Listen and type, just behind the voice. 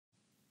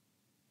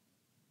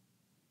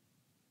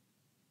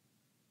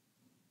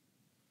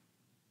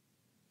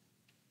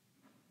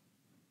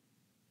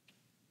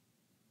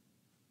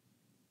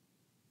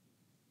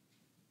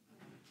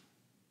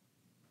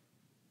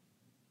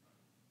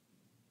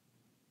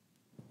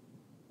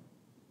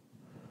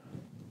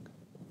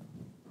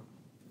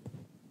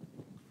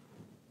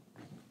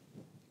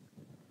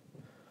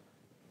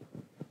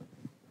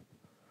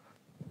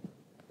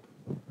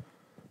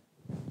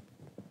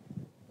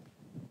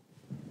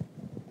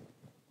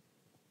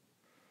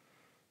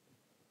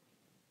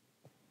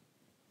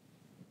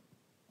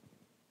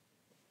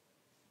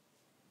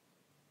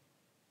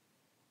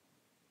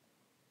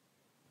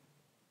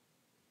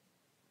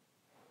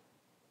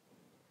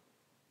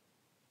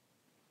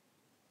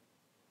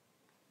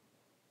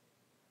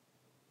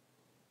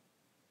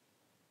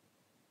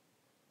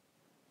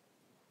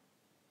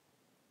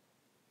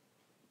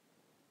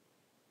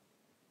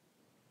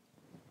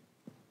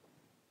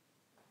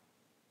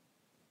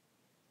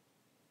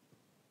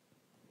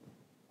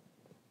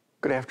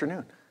Good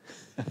afternoon.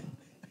 There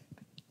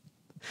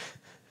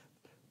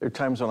are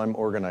times when I'm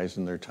organized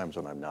and there are times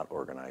when I'm not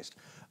organized.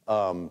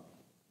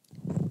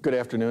 Good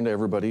afternoon to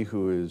everybody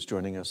who is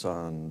joining us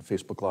on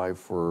Facebook Live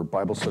for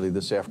Bible study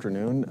this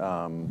afternoon.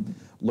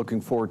 Looking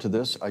forward to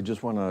this. I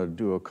just want to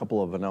do a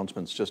couple of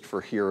announcements just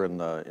for here in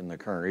the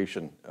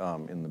congregation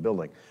in the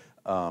building.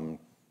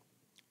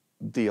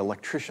 The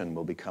electrician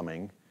will be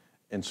coming,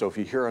 and so if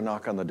you hear a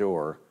knock on the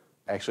door,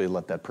 actually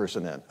let that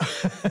person in.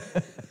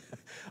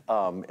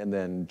 And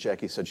then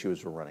Jackie said she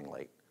was running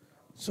late,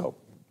 so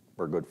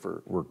we're good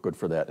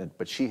for that.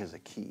 But she has a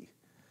key,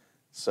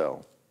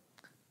 so.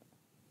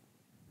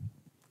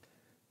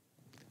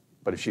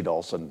 But if she all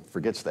of a sudden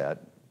forgets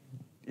that,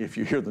 if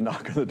you hear the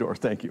knock on the door,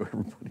 thank you,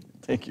 everybody.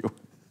 Thank you.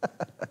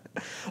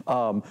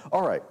 All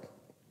right.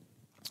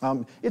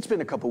 It's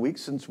been a couple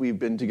weeks since we've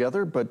been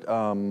together, but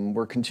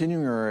we're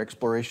continuing our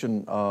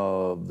exploration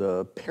of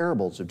the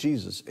parables of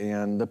Jesus.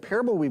 And the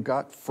parable we've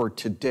got for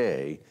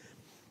today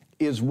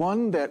is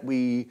one that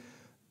we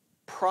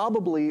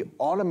probably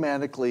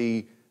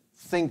automatically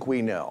think we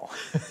know.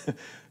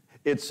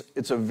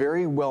 It's a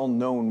very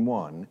well-known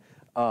one.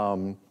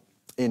 And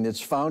it's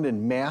found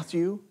in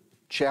Matthew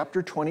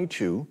chapter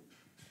 22,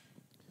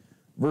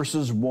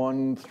 verses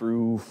 1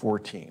 through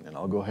 14. And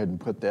I'll go ahead and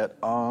put that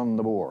on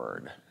the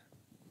board.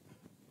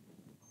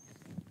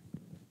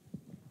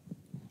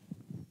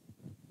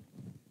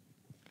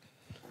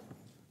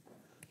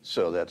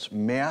 So that's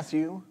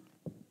Matthew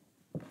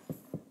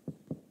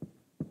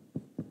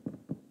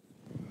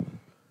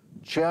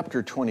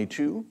chapter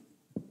 22,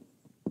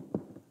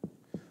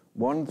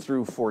 1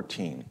 through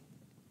 14.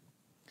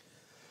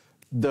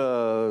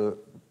 The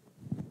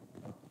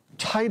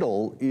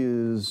title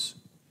is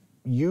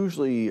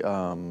usually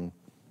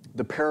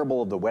the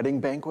parable of the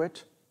wedding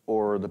banquet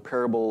or the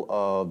parable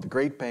of the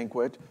great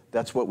banquet.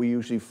 That's what we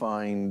usually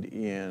find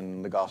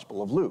in the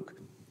Gospel of Luke.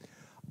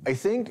 I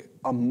think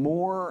a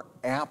more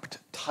apt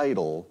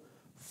title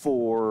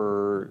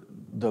for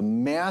the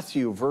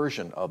Matthew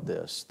version of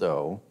this,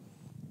 though,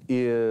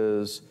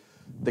 is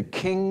The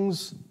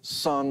King's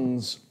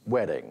Son's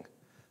Wedding.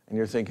 And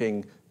you're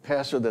thinking,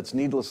 Pastor, that's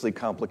needlessly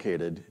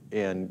complicated,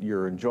 and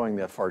you're enjoying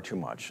that far too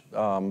much.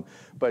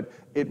 But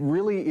it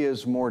really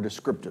is more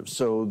descriptive.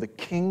 So the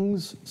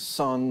King's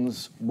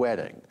Son's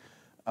Wedding.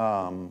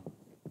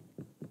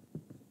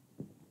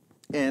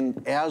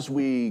 And as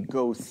we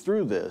go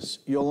through this,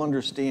 you'll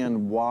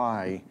understand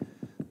why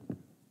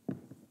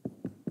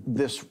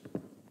this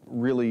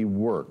really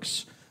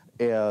works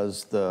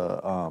as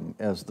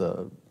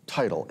the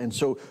title. And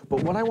so,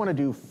 but what I want to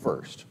do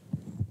first,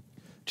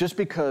 just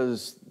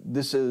because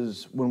this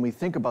is, when we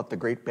think about the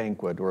great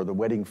banquet or the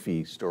wedding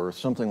feast or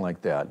something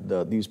like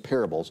that, these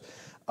parables,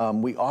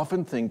 we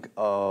often think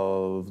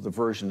of the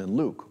version in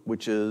Luke,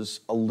 which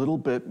is a little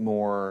bit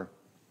more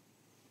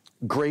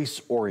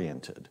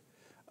grace-oriented.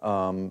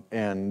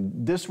 And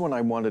this one I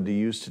wanted to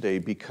use today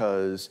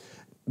because,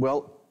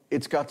 well,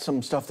 it's got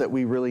some stuff that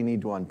we really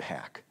need to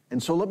unpack.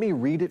 And so let me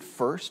read it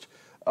first,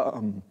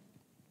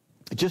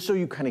 just so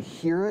you kind of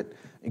hear it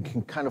and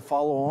can kind of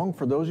follow along.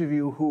 For those of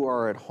you who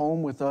are at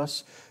home with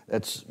us,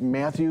 that's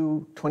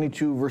Matthew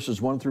 22, verses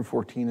 1 through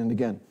 14. And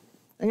again,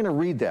 I'm going to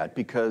read that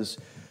because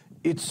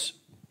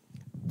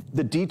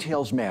the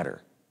details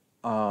matter.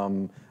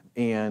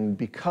 And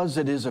because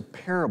it is a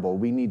parable,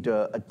 we need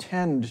to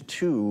attend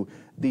to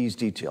these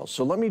details.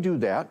 So let me do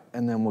that,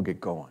 and then we'll get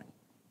going.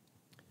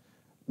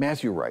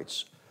 Matthew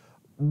writes,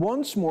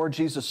 "Once more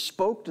Jesus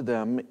spoke to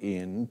them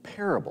in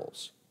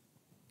parables,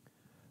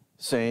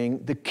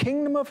 saying, 'The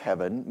kingdom of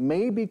heaven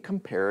may be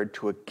compared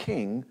to a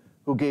king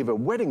who gave a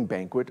wedding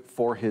banquet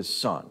for his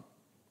son.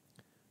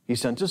 He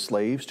sent his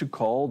slaves to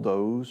call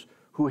those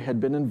who had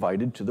been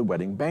invited to the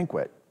wedding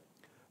banquet,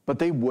 but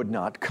they would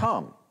not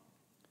come.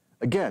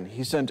 Again,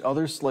 he sent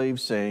other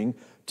slaves, saying,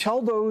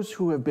 "Tell those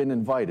who have been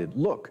invited,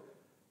 look,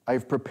 I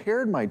have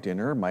prepared my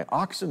dinner, my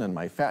oxen and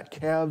my fat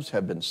calves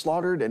have been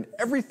slaughtered, and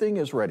everything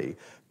is ready.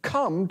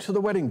 Come to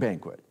the wedding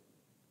banquet."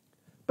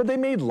 But they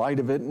made light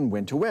of it and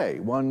went away,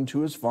 one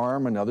to his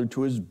farm, another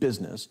to his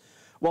business,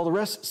 while the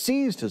rest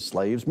seized his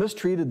slaves,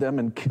 mistreated them,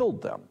 and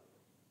killed them.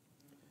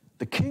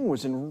 The king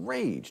was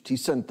enraged. He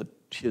sent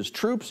his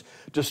troops,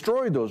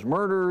 destroyed those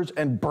murderers,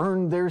 and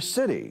burned their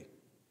city.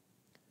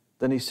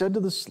 Then he said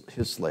to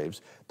his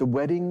slaves, "The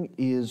wedding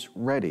is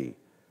ready,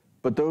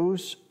 but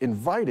those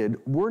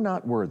invited were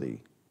not worthy.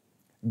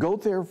 Go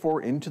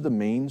therefore into the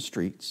main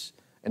streets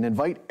and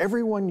invite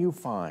everyone you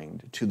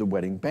find to the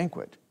wedding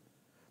banquet."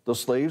 The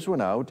slaves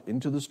went out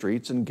into the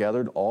streets and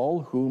gathered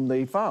all whom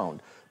they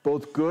found,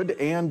 both good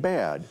and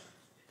bad.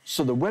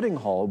 So the wedding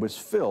hall was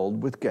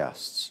filled with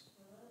guests.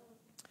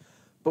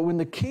 But when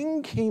the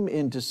king came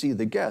in to see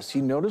the guests,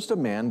 he noticed a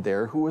man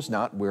there who was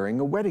not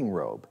wearing a wedding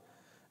robe.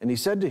 And he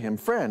said to him,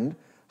 "Friend,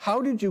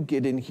 how did you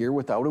get in here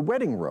without a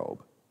wedding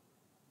robe?"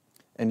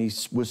 And he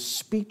was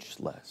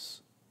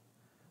speechless.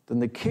 Then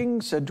the king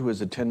said to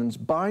his attendants,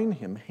 "Bind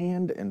him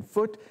hand and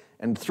foot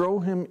and throw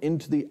him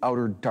into the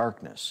outer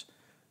darkness,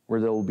 where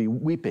there will be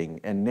weeping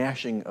and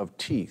gnashing of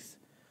teeth.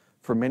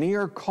 For many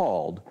are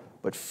called,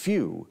 but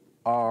few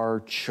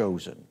are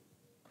chosen.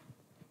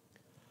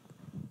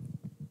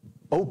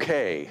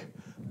 Okay,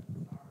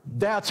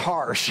 that's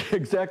harsh.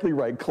 Exactly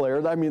right,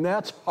 Claire. I mean,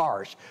 that's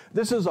harsh.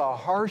 This is a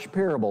harsh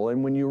parable,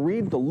 and when you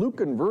read the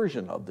Lucan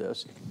version of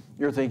this,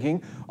 you're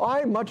thinking,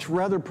 I much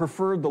rather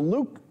prefer the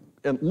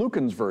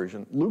Luke's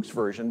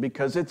version,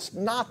 because it's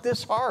not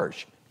this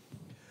harsh.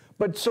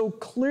 But so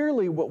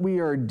clearly what we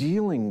are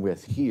dealing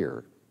with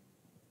here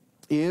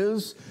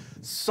is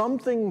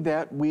something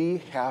that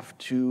we have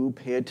to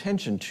pay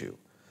attention to.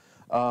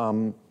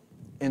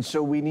 And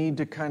so we need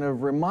to kind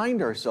of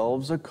remind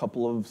ourselves a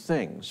couple of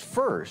things.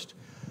 First,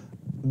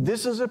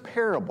 this is a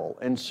parable,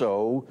 and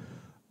so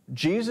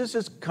Jesus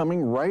is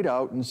coming right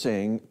out and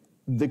saying,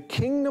 the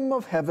kingdom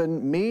of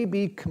heaven may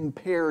be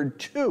compared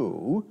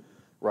to,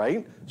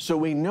 right? So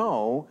we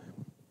know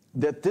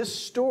that this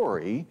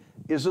story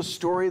is a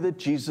story that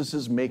Jesus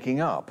is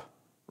making up,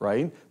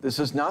 right? This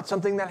is not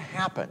something that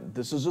happened.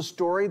 This is a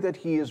story that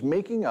he is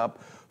making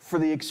up for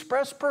the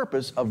express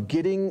purpose of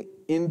getting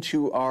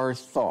into our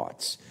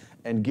thoughts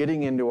and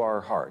getting into our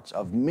hearts,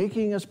 of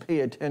making us pay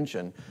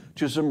attention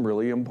to some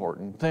really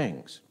important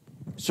things.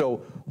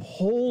 So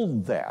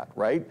hold that,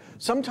 right?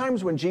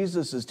 Sometimes when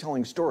Jesus is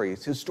telling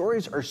stories, his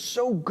stories are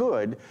so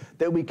good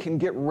that we can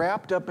get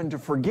wrapped up into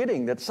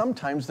forgetting that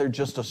sometimes they're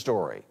just a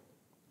story.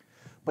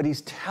 But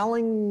he's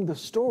telling the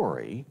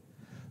story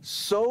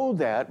so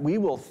that we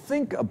will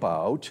think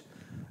about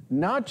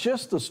not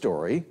just the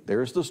story,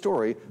 there's the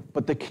story,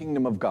 but the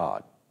kingdom of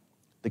God,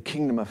 the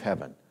kingdom of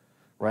heaven,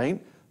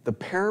 right? The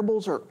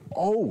parables are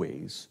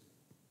always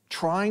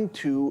trying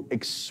to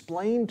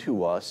explain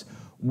to us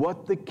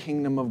what the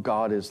kingdom of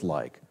God is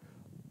like,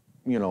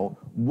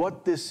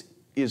 what this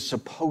is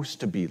supposed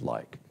to be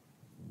like.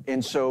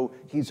 And so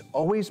he's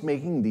always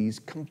making these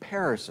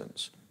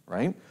comparisons,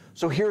 right?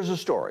 So here's a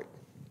story.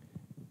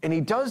 And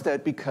he does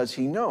that because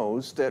he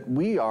knows that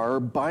we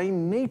are, by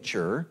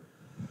nature,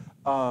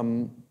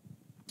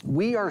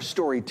 we are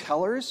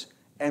storytellers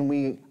and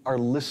we are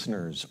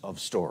listeners of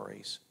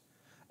stories.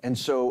 And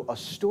so a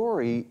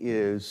story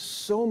is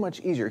so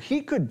much easier.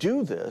 He could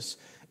do this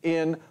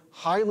in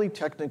highly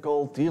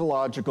technical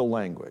theological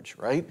language,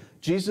 right?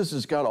 Jesus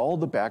has got all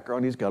the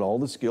background, he's got all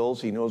the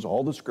skills, he knows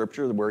all the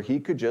scripture, where he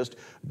could just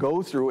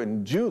go through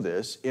and do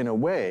this in a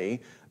way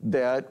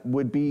that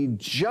would be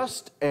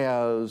just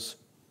as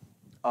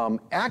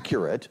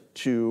accurate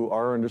to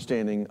our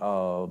understanding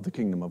of the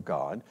kingdom of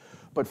God,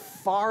 but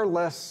far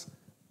less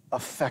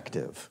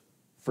effective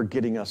for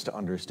getting us to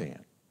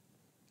understand,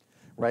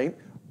 right?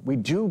 We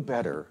do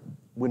better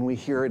when we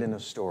hear it in a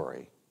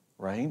story,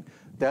 right?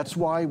 That's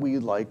why we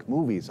like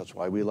movies. That's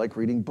why we like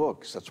reading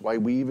books. That's why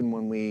even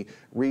when we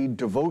read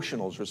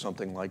devotionals or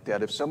something like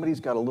that, if somebody's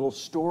got a little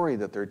story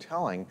that they're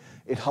telling,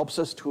 it helps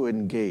us to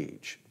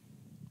engage.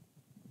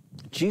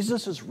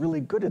 Jesus is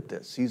really good at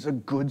this. He's a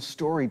good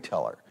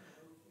storyteller.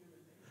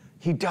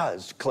 He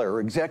does, Claire,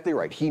 exactly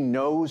right. He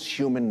knows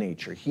human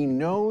nature. He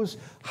knows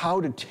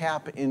how to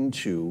tap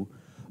into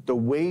the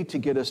way to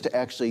get us to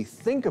actually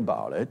think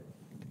about it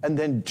and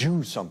then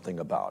do something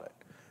about it,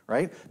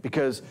 right?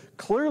 Because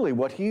clearly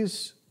what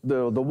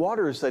the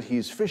waters that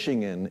he's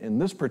fishing in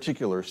this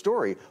particular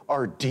story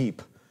are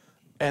deep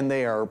and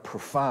they are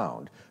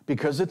profound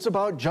because it's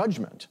about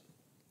judgment.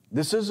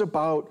 This is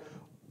about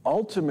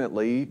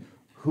ultimately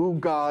who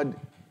God,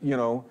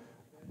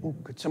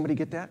 could somebody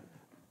get that?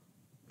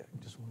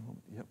 Just one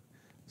moment, yep.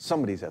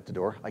 Somebody's at the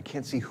door. I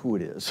can't see who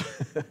it is.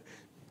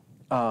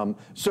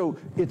 So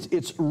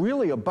it's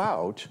really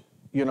about,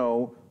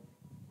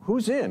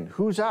 who's in,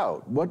 who's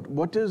out?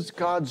 What does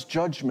God's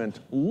judgment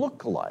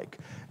look like?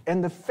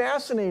 And the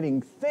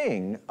fascinating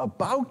thing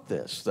about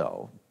this,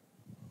 though,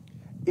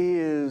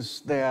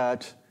 is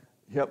that,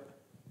 yep.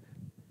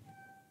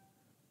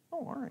 Oh,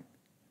 all right.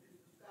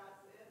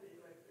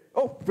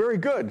 Oh, very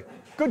good.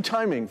 Good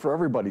timing for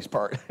everybody's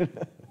part.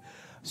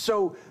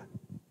 So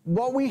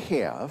what we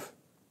have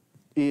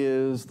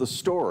is the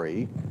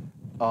story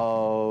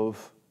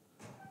of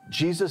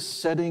Jesus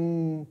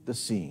setting the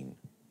scene.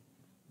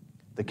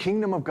 The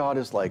kingdom of God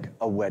is like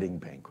a wedding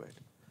banquet,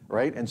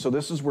 right? And so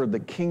this is where the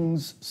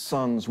king's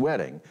son's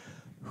wedding.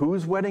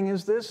 Whose wedding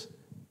is this?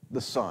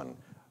 The son.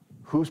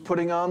 Who's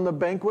putting on the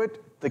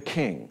banquet? The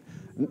king.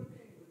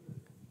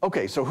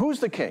 Okay, so who's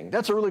the king?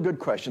 That's a really good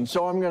question.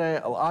 So I'm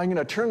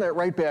gonna turn that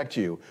right back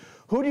to you.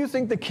 Who do you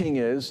think the king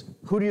is?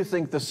 Who do you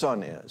think the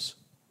son is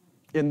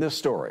in this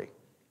story?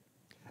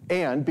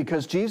 And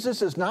because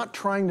Jesus is not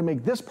trying to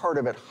make this part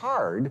of it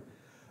hard,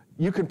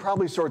 you can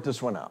probably sort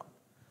this one out.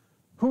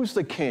 Who's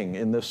the king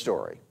in this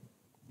story?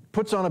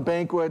 Puts on a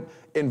banquet,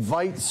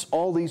 invites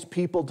all these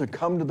people to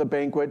come to the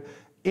banquet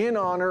in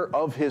honor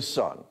of his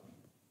son.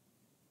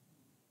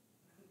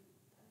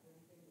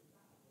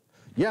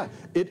 Yeah,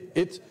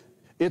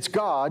 it's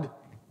God,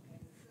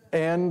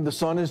 and the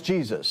son is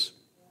Jesus.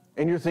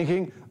 And you're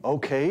thinking,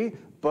 okay,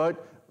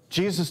 but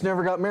Jesus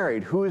never got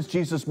married. Who is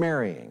Jesus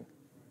marrying?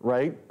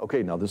 Right?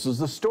 Okay, now this is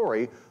the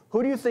story.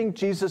 Who do you think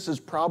Jesus is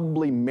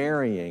probably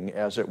marrying,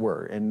 as it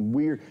were?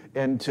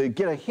 And to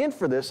get a hint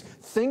for this,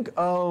 think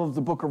of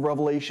the book of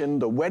Revelation,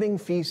 the wedding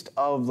feast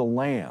of the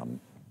Lamb.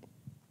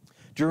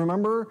 Do you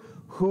remember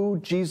who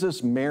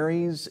Jesus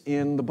marries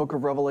in the book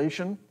of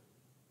Revelation?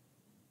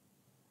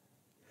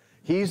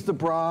 He's the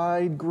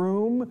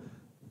bridegroom,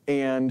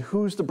 and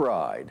who's the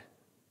bride?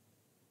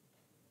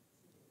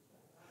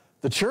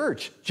 The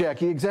church,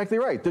 Jackie, exactly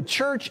right. The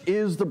church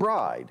is the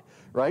bride,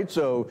 right?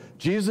 So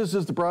Jesus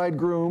is the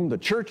bridegroom, the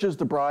church is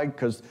the bride,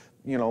 because,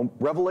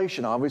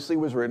 Revelation obviously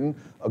was written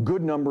a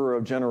good number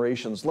of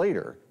generations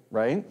later,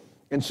 right?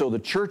 And so the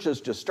church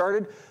has just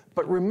started.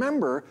 But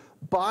remember,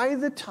 by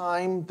the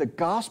time the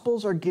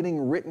Gospels are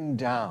getting written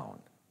down,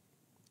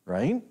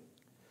 right,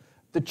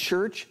 the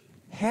church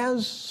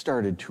has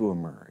started to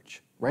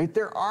emerge, right?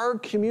 There are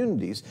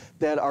communities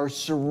that are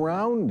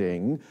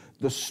surrounding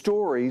the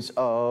stories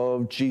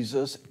of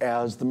Jesus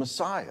as the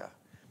Messiah.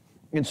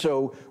 And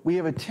so we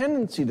have a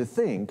tendency to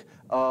think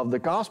of the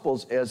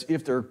Gospels as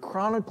if they're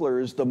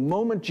chroniclers the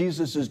moment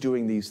Jesus is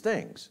doing these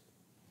things.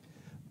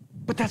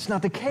 But that's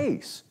not the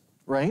case,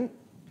 right?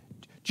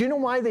 Do you know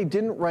why they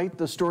didn't write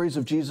the stories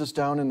of Jesus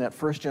down in that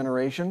first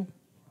generation?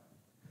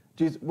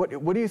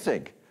 What do you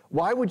think?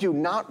 Why would you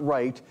not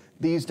write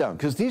these down?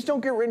 Because these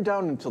don't get written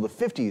down until the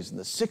 50s and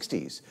the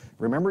 60s.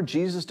 Remember,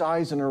 Jesus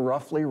dies in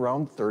roughly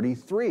around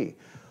 33.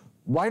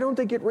 Why don't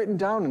they get written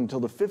down until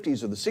the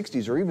 50s or the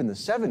 60s or even the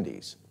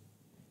 70s?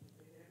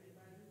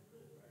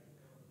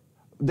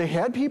 They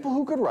had people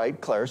who could write,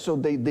 Claire, so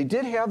they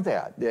did have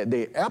that.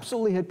 They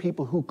absolutely had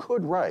people who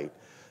could write.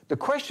 The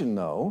question,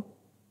 though,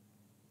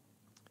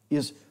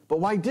 is, but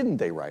why didn't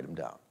they write them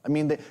down? I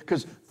mean,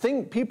 because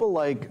think people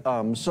like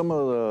some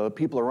of the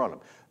people around him.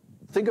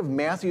 Think of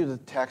Matthew the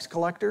tax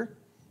collector.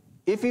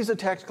 If he's a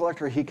tax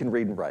collector, he can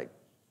read and write,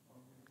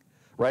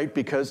 right?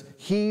 Because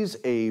he's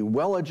a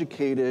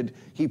well-educated,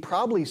 he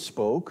probably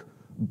spoke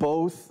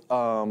both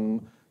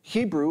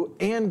Hebrew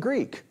and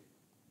Greek.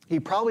 He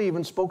probably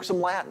even spoke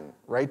some Latin,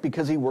 right?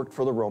 Because he worked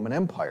for the Roman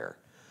Empire.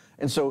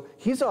 And so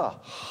he's a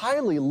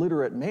highly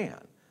literate man,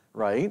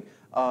 right?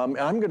 And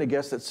I'm going to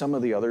guess that some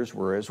of the others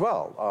were as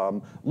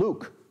well.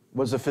 Luke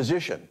was a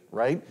physician,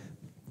 right?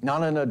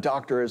 Not a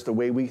doctor as the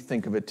way we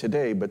think of it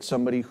today, but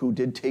somebody who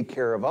did take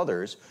care of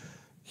others.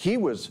 He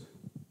was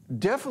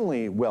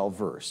definitely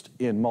well-versed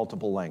in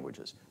multiple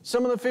languages.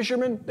 Some of the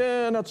fishermen,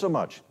 not so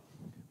much.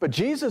 But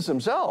Jesus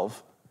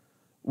himself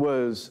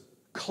was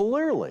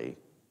clearly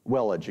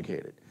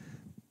well-educated.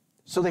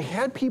 So they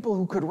had people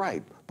who could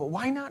write, but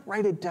why not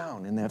write it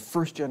down in that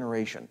first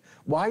generation?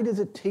 Why does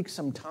it take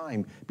some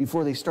time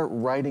before they start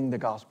writing the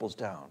Gospels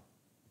down?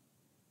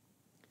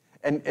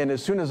 And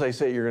as soon as I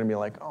say it, you're going to be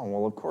like, oh,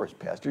 well, of course,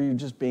 Pastor, you're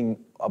just being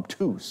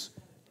obtuse.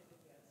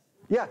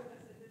 Yeah.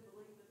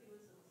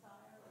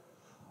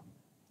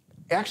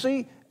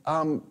 Actually,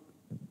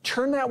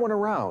 turn that one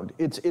around.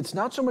 It's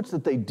not so much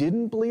that they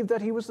didn't believe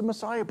that he was the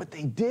Messiah, but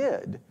they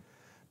did.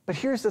 But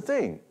here's the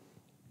thing.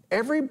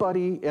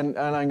 Everybody, and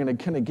I'm going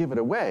to kind of give it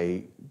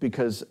away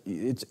because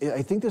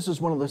I think this is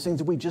one of those things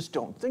that we just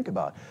don't think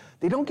about.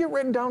 They don't get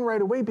written down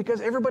right away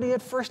because everybody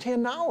had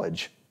firsthand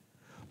knowledge.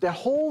 That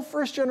whole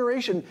first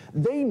generation,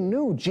 they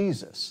knew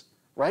Jesus,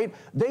 right?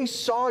 They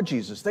saw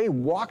Jesus. They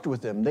walked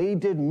with him. They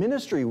did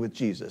ministry with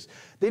Jesus.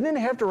 They didn't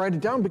have to write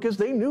it down because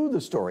they knew the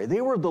story.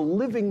 They were the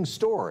living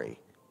story.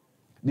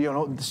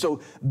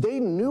 So they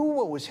knew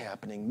what was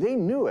happening. They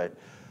knew it.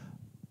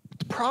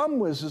 The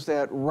problem is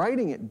that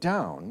writing it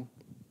down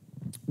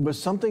was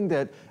something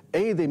that,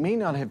 A, they may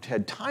not have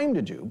had time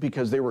to do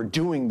because they were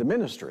doing the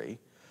ministry,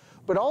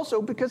 but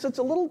also because it's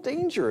a little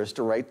dangerous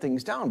to write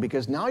things down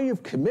because now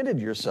you've committed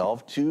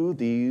yourself to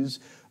these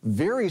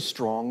very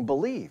strong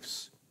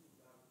beliefs.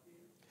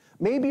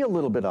 Maybe a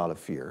little bit out of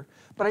fear,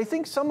 but I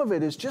think some of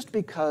it is just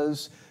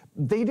because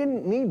they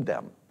didn't need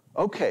them.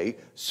 Okay,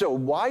 so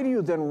why do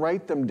you then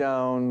write them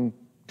down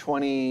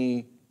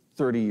 20,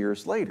 30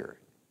 years later?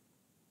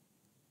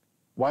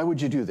 Why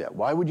would you do that?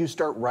 Why would you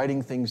start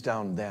writing things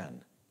down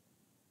then?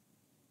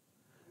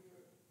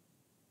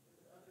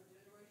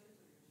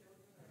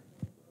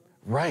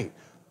 Right.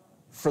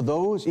 For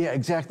those, yeah,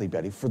 exactly,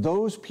 Betty. For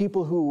those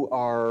people who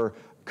are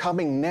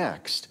coming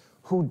next,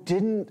 who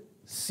didn't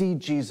see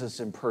Jesus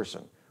in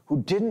person,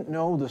 who didn't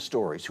know the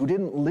stories, who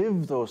didn't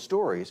live those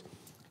stories,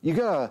 you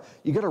gotta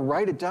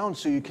write it down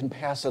so you can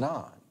pass it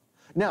on.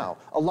 Now,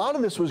 a lot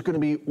of this was going to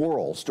be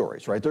oral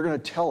stories, right? They're going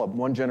to tell them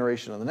one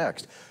generation to the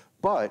next.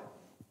 But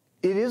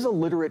it is a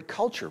literate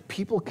culture.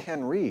 People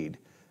can read.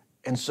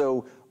 And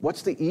so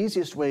what's the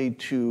easiest way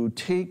to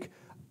take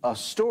a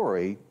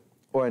story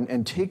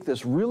and take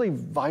this really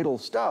vital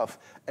stuff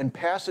and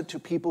pass it to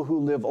people who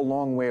live a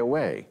long way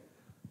away?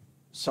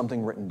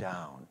 Something written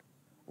down,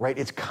 right?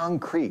 It's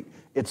concrete.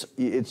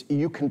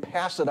 You can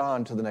pass it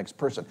on to the next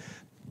person.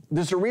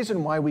 There's a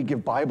reason why we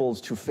give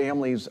Bibles to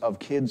families of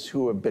kids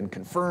who have been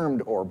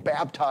confirmed or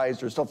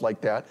baptized or stuff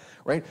like that,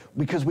 right?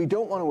 Because we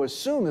don't want to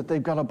assume that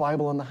they've got a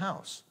Bible in the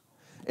house.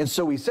 And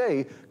so we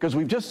say, because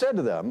we've just said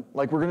to them,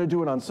 like we're going to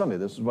do it on Sunday,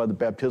 this is why the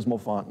baptismal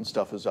font and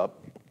stuff is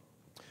up.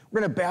 We're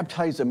going to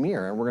baptize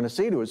Amir, and we're going to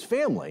say to his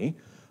family,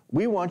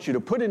 we want you to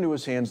put into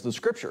his hands the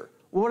scripture.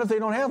 Well, what if they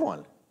don't have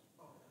one?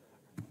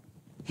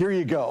 Here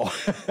you go,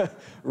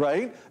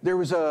 right? There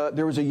was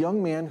a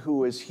young man who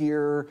was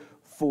here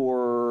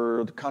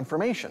for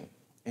confirmation.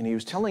 And he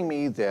was telling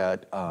me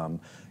that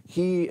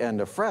he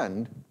and a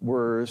friend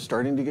were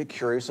starting to get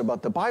curious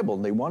about the Bible,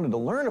 and they wanted to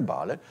learn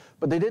about it,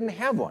 but they didn't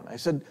have one. I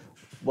said,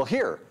 well,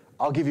 here,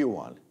 I'll give you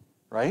one,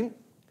 right?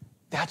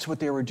 That's what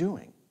they were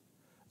doing.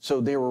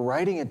 So they were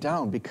writing it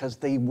down because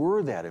they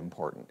were that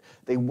important.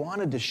 They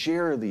wanted to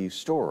share these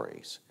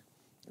stories,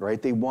 right?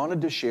 They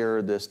wanted to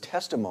share this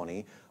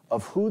testimony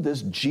of who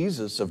this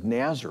Jesus of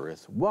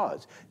Nazareth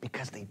was,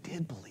 because they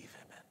did believe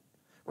him in,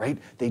 right?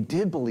 They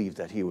did believe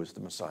that he was the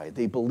Messiah.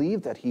 They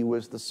believed that he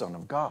was the Son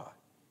of God.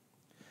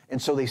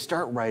 And so they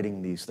start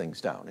writing these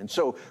things down. And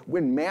so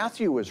when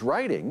Matthew is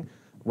writing,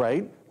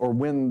 right, or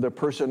when the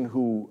person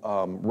who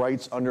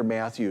writes under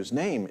Matthew's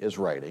name is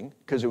writing,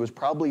 because it was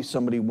probably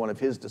somebody, one of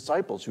his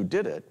disciples who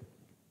did it,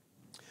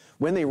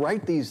 when they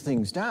write these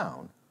things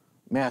down,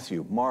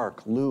 Matthew,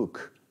 Mark,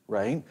 Luke,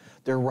 right,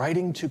 they're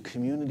writing to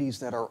communities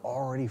that are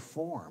already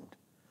formed,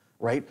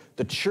 right?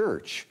 The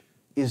church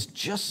is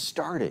just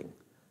starting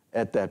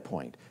at that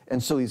point.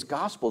 And so these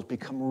Gospels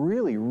become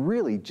really,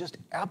 really just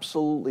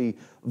absolutely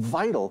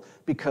vital,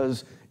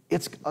 because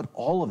it's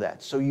all of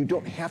that. So you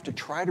don't have to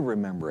try to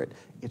remember it.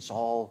 It's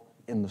all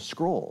in the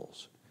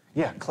scrolls.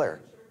 Yeah,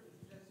 Claire.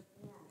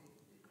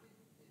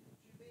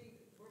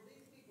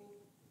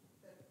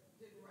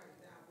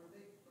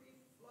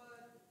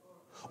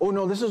 Oh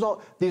no, this is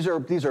all. These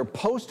are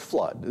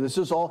post-flood. This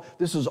is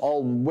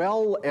all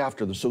well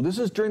after this. So this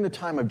is during the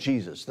time of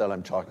Jesus that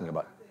I'm talking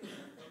about.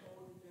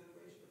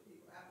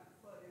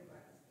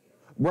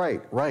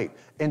 Right, right.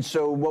 And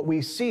so what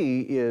we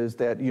see is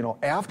that,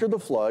 after the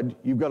flood,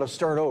 you've got to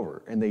start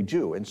over, and they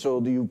do. And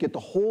so you get the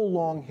whole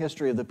long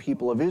history of the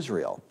people of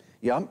Israel.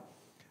 Yeah?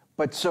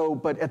 But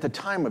at the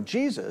time of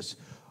Jesus,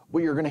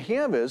 what you're going to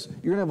have is,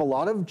 you're going to have a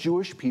lot of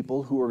Jewish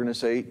people who are going to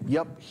say,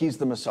 yep, he's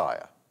the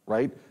Messiah,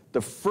 right?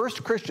 The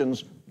first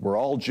Christians were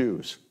all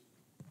Jews.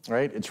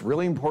 Right? It's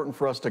really important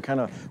for us to kind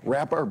of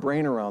wrap our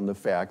brain around the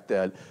fact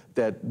that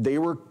they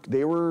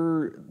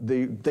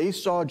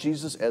saw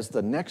Jesus as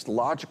the next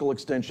logical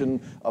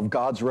extension of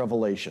God's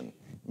revelation.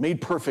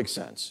 Made perfect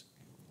sense.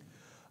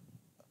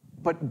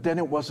 But then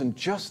it wasn't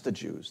just the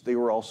Jews. They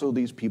were also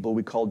these people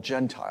we call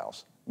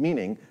Gentiles,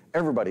 meaning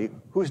everybody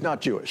who's not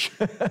Jewish.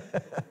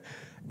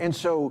 And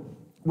so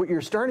what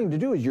you're starting to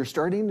do is you're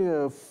starting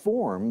to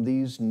form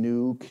these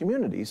new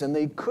communities, and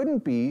they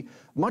couldn't be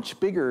much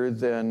bigger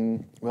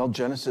than, well,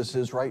 Genesis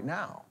is right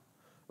now,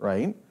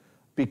 right?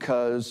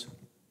 Because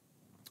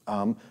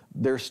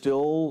they're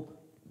still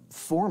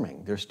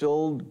forming, they're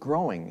still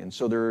growing, and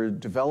so they're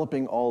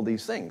developing all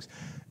these things.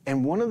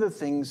 And one of the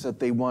things that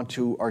they want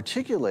to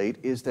articulate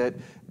is that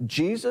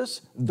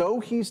Jesus, though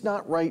he's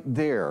not right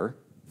there,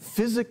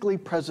 physically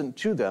present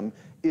to them,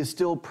 is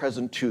still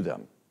present to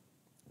them,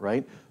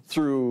 right?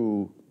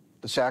 Through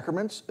the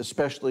sacraments,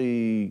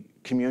 especially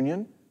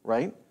communion,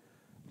 right?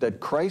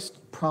 That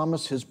Christ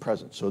promised his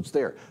presence, so it's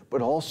there.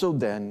 But also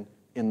then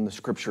in the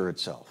scripture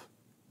itself,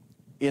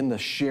 in the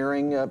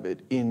sharing of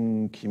it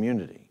in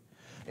community.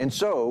 And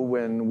so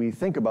when we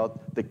think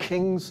about the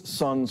king's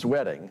son's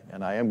wedding,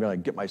 and I am going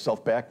to get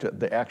myself back to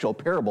the actual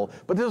parable,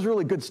 but this is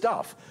really good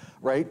stuff,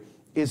 right?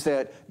 Is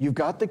that you've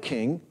got the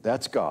king,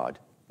 that's God.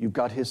 You've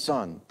got his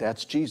son,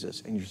 that's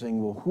Jesus. And you're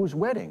saying, well, whose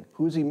wedding?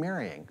 Who's he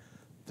marrying?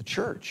 The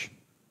church,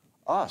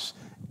 us.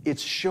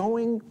 It's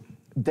showing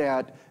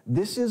that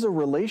this is a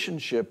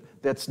relationship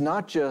that's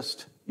not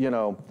just,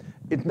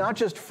 it's not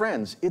just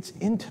friends, it's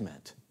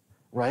intimate,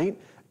 right?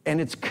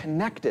 And it's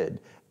connected,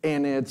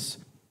 and it's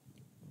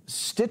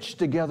stitched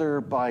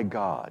together by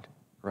God,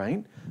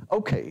 right?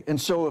 Okay, and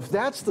so if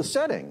that's the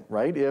setting,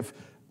 right? If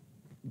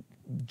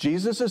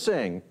Jesus is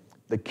saying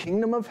the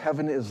kingdom of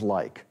heaven is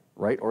like,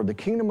 right? Or the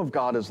kingdom of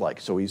God is like,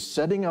 so he's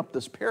setting up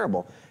this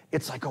parable.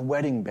 It's like a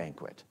wedding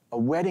banquet, a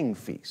wedding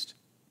feast,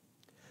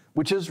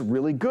 which is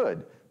really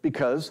good,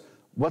 because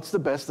what's the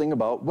best thing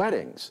about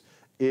weddings?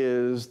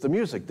 Is the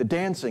music, the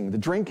dancing, the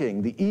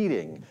drinking, the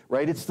eating,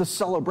 right? It's the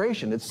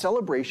celebration. It's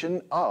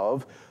celebration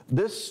of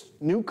this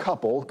new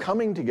couple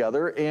coming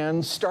together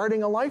and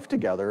starting a life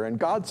together. And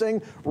God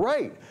saying,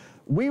 right,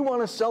 we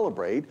want to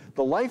celebrate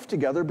the life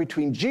together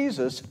between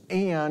Jesus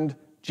and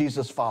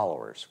Jesus'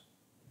 followers,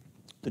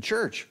 the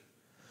church.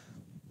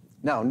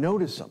 Now,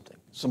 notice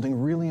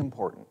something really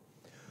important.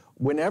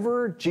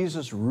 Whenever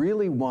Jesus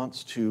really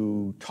wants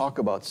to talk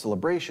about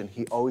celebration,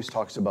 he always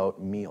talks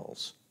about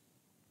meals.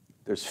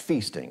 There's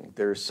feasting,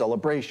 there's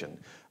celebration.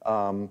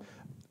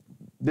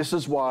 This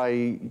is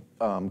why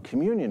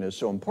communion is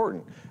so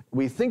important.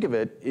 We think of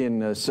it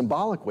in a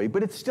symbolic way,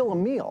 but it's still a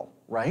meal,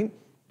 right?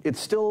 It's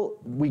still,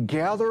 we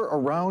gather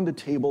around a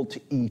table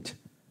to eat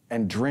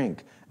and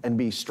drink and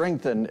be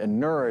strengthened and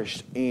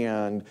nourished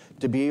and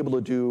to be able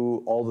to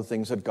do all the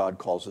things that God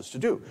calls us to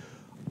do.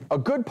 A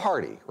good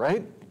party,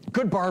 right?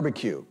 Good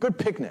barbecue, good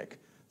picnic,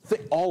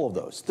 all of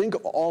those. Think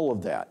of all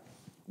of that.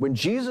 When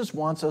Jesus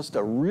wants us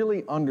to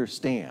really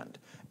understand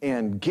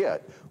and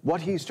get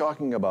what he's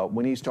talking about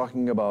when he's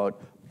talking about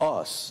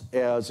us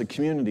as a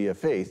community of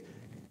faith,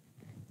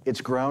 it's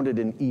grounded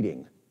in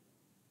eating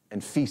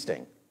and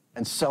feasting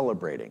and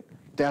celebrating,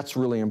 That's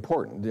really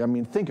important. I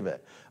mean, think of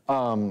it.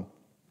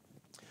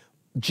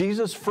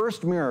 Jesus'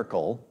 first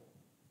miracle,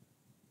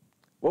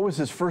 what was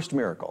his first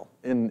miracle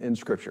in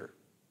Scripture?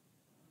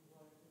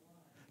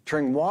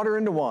 Turning water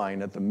into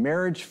wine at the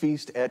marriage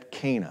feast at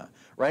Cana,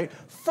 right?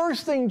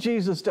 First thing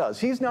Jesus does,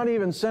 he's not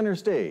even center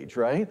stage,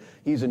 right?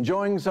 He's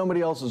enjoying somebody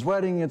else's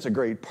wedding. It's a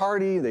great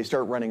party. They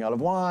start running out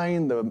of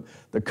wine.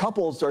 The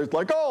couple starts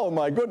like, oh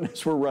my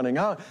goodness, we're running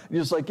out.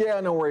 You're just like,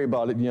 yeah, don't worry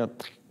about it. You know,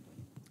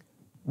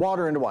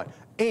 water into wine.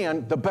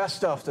 And the best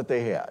stuff that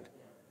they had.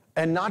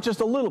 And not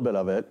just a little bit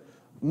of it,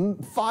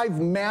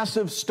 5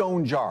 massive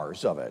stone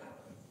jars of it.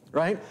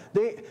 Right?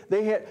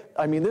 They had,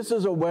 I mean, this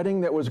is a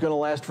wedding that was going to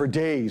last for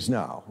days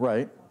now,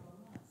 right?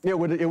 It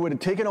would have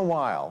taken a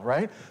while,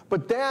 right?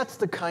 But that's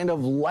the kind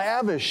of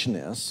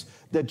lavishness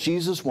that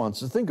Jesus wants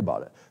to think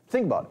about it.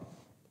 Think about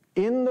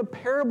it. In the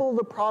parable of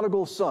the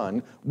prodigal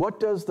son, what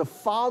does the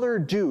father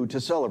do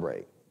to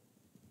celebrate?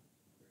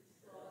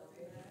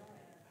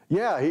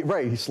 Yeah,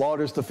 he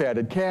slaughters the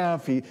fatted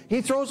calf.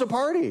 He throws a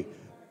party.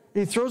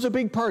 He throws a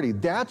big party.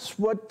 That's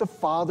what the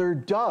father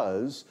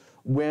does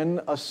when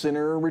a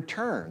sinner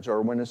returns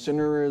or when a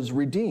sinner is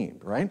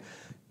redeemed, right?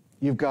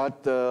 You've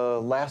got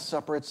the Last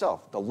Supper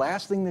itself. The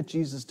last thing that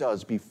Jesus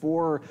does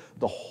before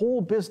the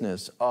whole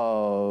business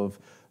of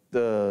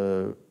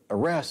the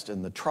arrest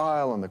and the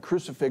trial and the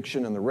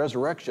crucifixion and the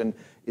resurrection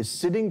is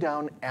sitting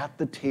down at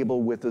the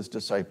table with his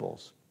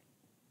disciples,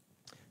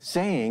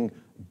 saying,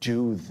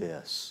 do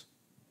this,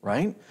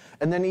 right?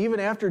 And then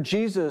even after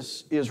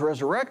Jesus is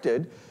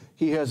resurrected,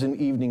 he has an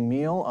evening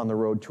meal on the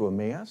road to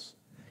Emmaus.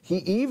 He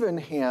even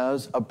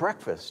has a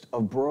breakfast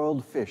of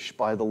broiled fish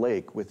by the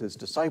lake with his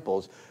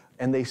disciples,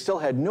 and they still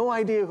had no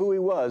idea who he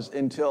was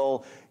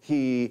until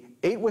he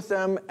ate with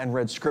them and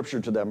read scripture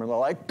to them. And they're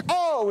like,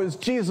 oh, it was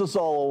Jesus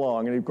all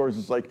along. And of course,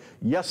 it's like,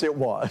 yes, it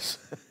was.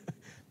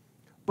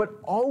 But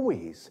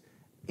always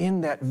in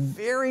that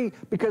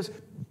because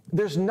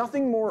there's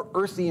nothing more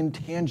earthy and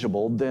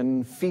tangible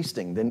than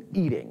feasting, than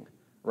eating,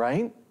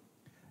 right?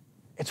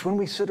 It's when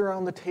we sit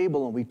around the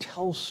table and we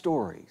tell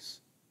stories.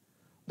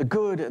 The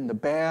good and the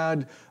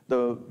bad,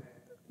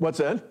 what's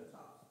that?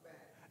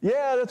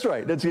 Yeah, that's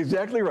right. That's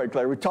exactly right,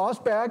 Claire. We toss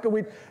back and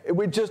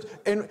we just,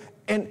 and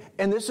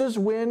this is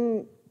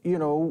when, you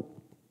know,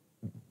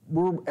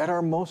 we're at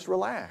our most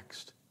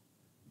relaxed,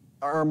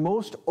 our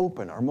most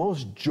open, our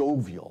most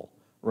jovial,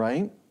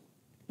 right?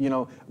 You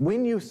know,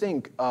 when you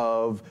think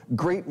of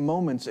great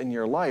moments in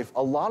your life,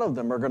 a lot of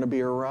them are going to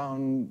be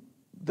around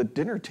the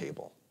dinner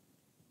table,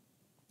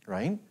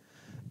 right?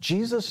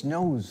 Jesus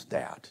knows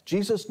that.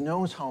 Jesus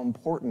knows how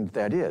important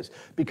that is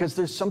because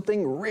there's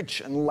something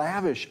rich and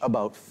lavish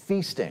about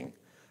feasting,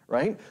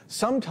 right?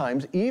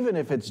 Sometimes, even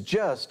if it's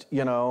just,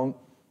 you know,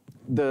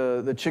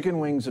 the chicken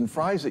wings and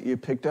fries that you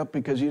picked up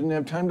because you didn't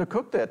have time to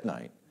cook that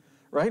night,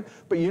 right?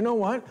 But you know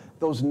what?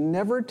 Those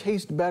never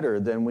taste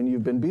better than when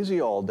you've been busy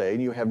all day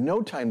and you have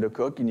no time to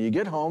cook and you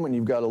get home and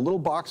you've got a little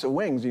box of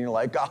wings and you're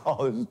like,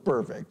 oh, this is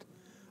perfect.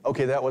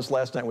 Okay, that was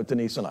last night with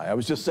Denise and I. I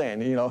was just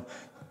saying, you know,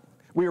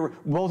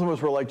 both of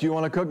us were like, do you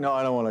want to cook? No,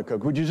 I don't want to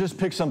cook. Would you just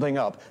pick something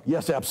up?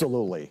 Yes,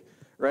 absolutely,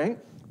 right?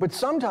 But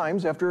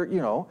sometimes after, you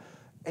know,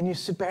 and you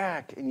sit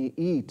back and you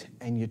eat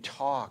and you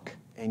talk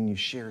and you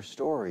share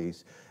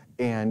stories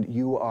and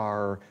you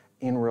are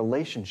in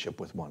relationship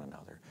with one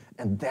another.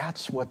 And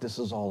that's what this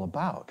is all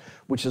about,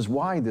 which is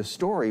why this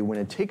story, when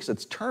it takes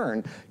its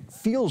turn,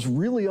 feels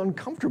really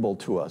uncomfortable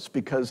to us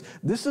because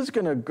this is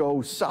going to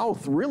go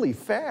south really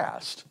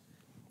fast.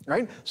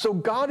 Right? So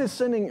God is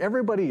sending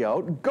everybody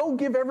out. Go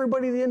give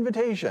everybody the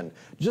invitation.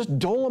 Just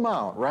dole them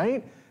out,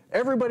 right?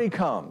 Everybody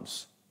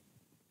comes.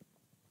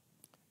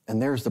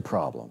 And there's the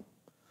problem.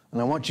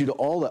 And I want you to,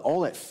 all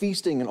that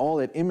feasting and all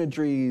that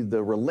imagery,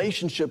 the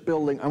relationship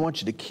building, I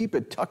want you to keep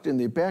it tucked in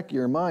the back of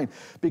your mind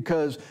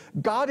because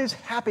God is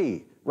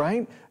happy,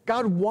 right?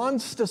 God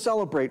wants to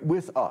celebrate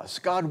with us.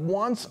 God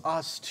wants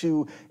us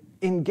to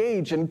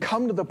engage and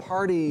come to the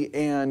party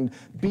and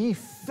be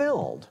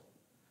filled,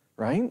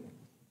 right?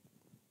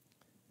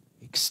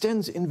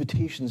 Extends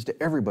invitations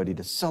to everybody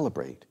to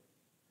celebrate.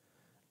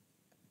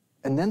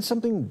 And then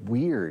something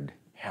weird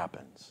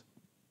happens.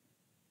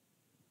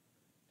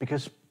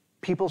 Because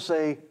people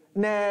say,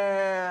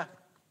 nah,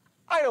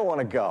 I don't want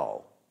to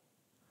go.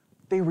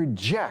 They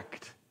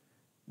reject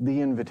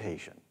the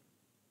invitation.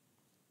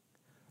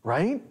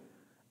 Right?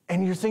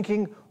 And you're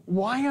thinking,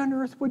 why on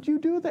earth would you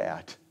do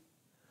that?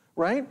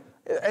 Right?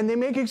 And they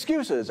make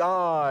excuses. Oh,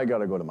 I got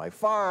to go to my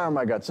farm.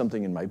 I got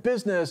something in my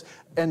business.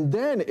 And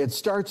then it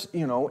starts,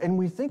 you know, and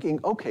we're thinking,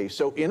 okay,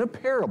 so in a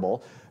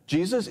parable,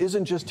 Jesus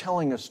isn't just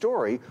telling a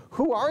story.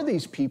 Who are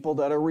these people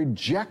that are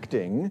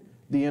rejecting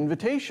the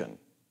invitation?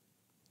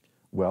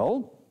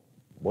 Well,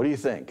 what do you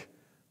think?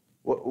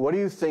 What do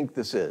you think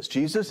this is?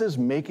 Jesus is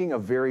making a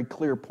very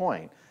clear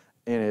point,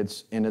 and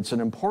it's an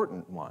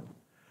important one.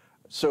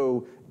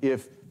 So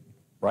if,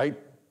 right,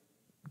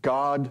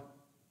 God,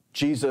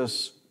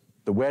 Jesus,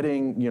 the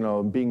wedding, you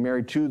know, being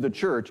married to the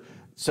church,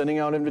 sending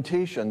out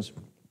invitations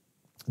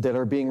that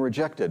are being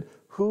rejected.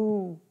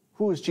 Who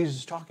is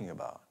Jesus talking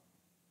about,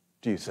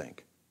 do you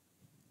think?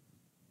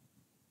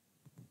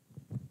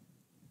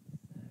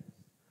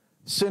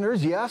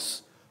 Sinners,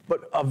 yes,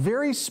 but a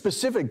very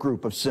specific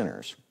group of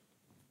sinners.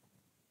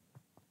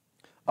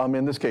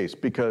 In this case,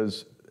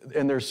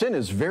 and their sin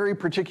is very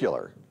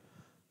particular.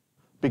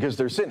 Because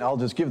their sin, I'll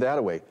just give that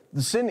away.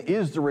 The sin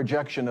is the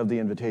rejection of the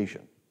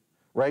invitation,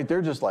 right?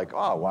 They're just like,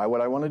 oh, why would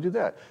I want to do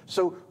that?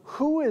 So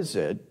who is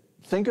it,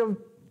 think of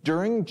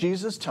during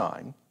Jesus'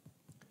 time,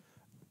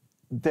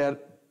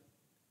 that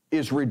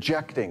is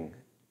rejecting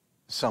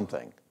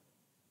something?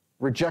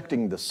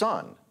 Rejecting the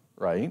Son,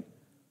 right?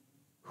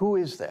 Who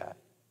is that?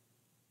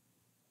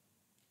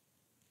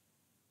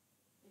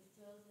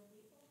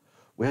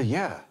 Well,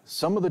 yeah,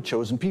 some of the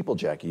chosen people,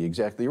 Jackie,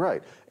 exactly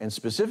right. And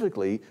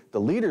specifically,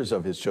 the leaders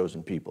of his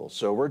chosen people.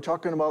 So we're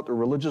talking about the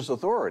religious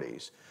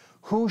authorities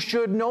who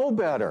should know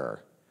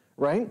better,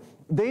 right?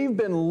 They've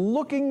been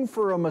looking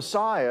for a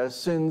Messiah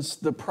since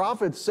the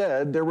prophet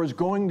said there was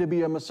going to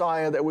be a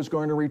Messiah that was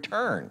going to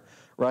return,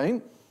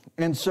 right?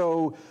 And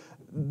so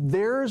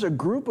there's a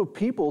group of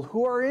people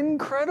who are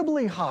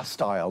incredibly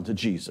hostile to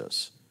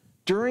Jesus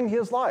during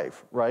his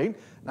life, right?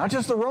 Not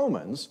just the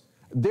Romans.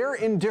 They're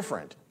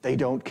indifferent. They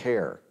don't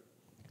care.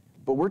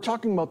 But we're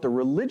talking about the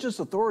religious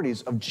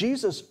authorities of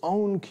Jesus'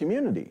 own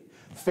community.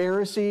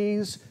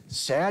 Pharisees,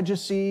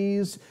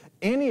 Sadducees,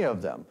 any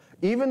of them.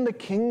 Even the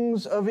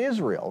kings of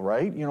Israel,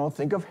 right?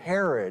 Think of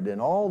Herod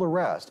and all the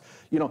rest.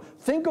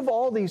 Think of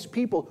all these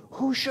people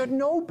who should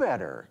know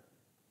better.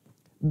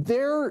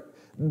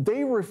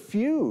 They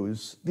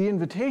refuse the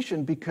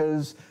invitation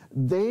because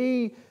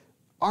they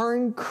are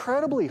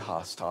incredibly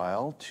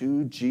hostile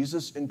to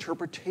Jesus'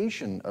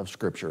 interpretation of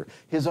Scripture,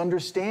 his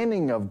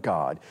understanding of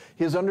God,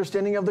 his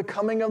understanding of the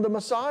coming of the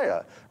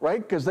Messiah, right?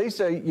 Because they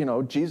say,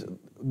 Jesus,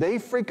 they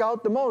freak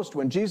out the most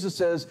when Jesus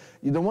says,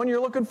 the one you're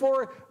looking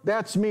for,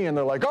 that's me. And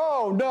they're like,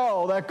 oh,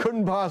 no, that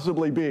couldn't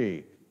possibly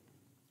be,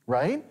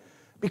 right?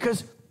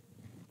 Because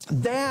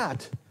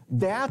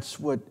that's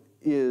what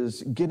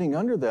is getting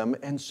under them.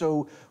 And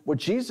so what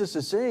Jesus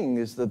is saying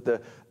is that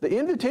the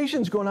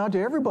invitation's going out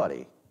to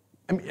everybody.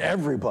 I mean,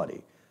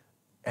 everybody.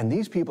 And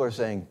these people are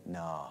saying,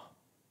 no,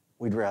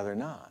 we'd rather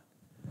not.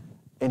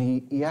 And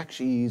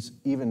he's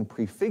even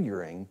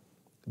prefiguring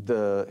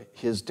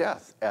his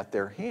death at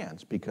their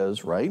hands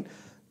because, right,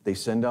 they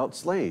send out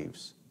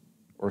slaves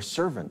or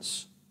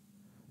servants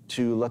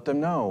to let them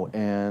know,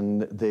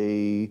 and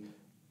they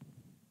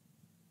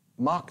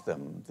mock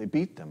them, they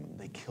beat them,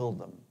 they kill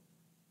them,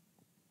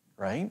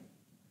 right?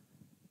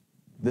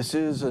 This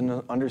is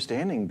an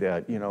understanding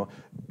that,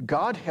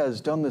 God has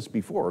done this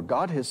before.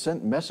 God has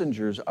sent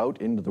messengers out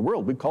into the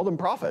world. We call them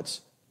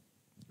prophets,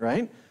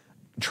 right?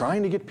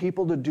 Trying to get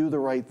people to do the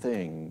right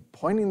thing,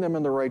 pointing them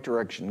in the right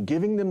direction,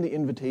 giving them the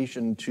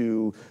invitation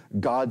to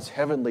God's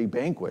heavenly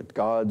banquet,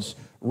 God's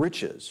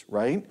riches,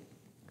 right?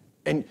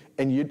 And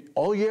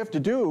all you have to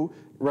do,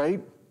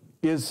 right,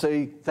 is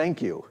say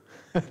thank you.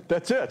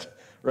 That's it,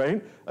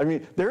 right? I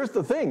mean, there's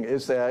the thing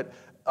is that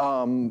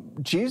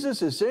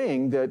Jesus is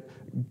saying that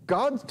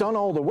God's done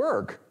all the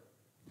work.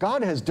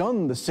 God has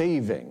done the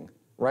saving,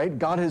 right?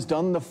 God has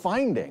done the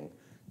finding.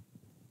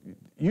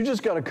 You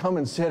just got to come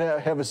and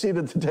have a seat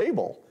at the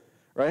table,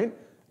 right?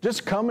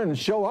 Just come and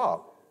show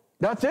up.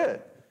 That's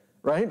it,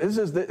 right? This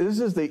is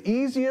the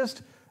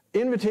easiest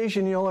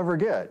invitation you'll ever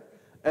get.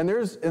 And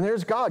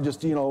there's God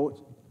just,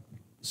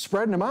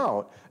 spreading them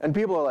out. And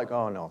people are like,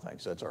 oh, no,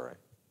 thanks, that's all right,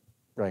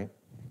 right?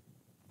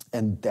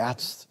 And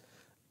that's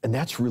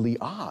really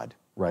odd,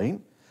 right?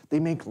 They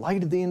make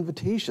light of the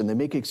invitation. They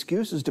make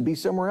excuses to be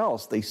somewhere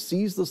else. They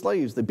seize the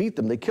slaves. They beat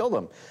them. They kill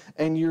them.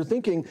 And you're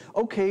thinking,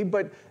 okay,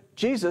 but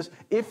Jesus,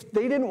 if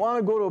they didn't want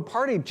to go to a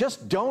party,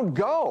 just don't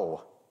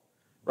go,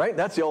 right?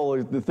 That's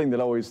the thing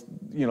that always,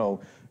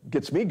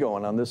 gets me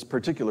going on this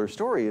particular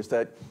story is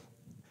that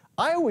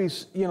I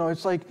always,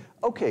 it's like,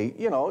 okay,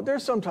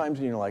 there's sometimes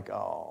you're like,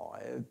 oh,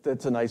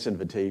 that's a nice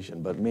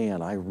invitation, but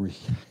man, I really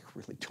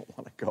don't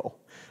want to go,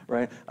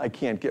 right? I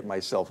can't get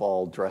myself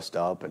all dressed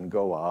up and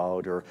go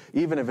out, or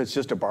even if it's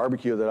just a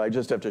barbecue that I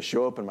just have to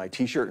show up in my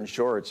T-shirt and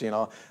shorts,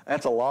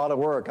 that's a lot of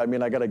work. I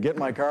mean, I got to get in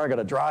my car, I got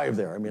to drive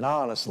there. I mean,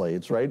 honestly,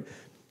 it's right.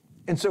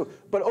 And so,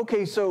 but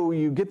okay, so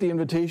you get the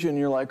invitation and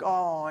you're like,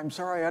 oh, I'm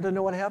sorry, I don't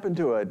know what happened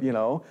to it,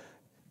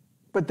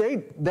 But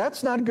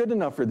that's not good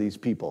enough for these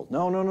people.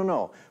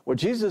 No. What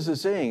Jesus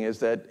is saying is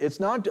that it's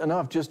not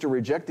enough just to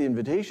reject the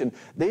invitation.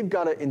 They've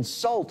got to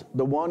insult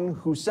the one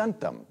who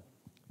sent them.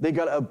 They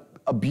got to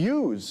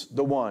abuse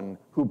the one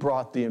who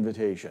brought the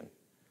invitation,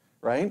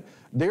 right?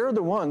 They're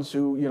the ones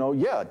who,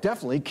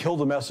 definitely kill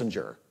the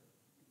messenger.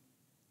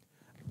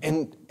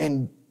 And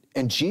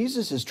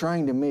Jesus is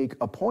trying to make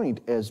a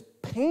point as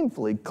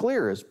painfully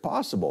clear as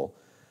possible,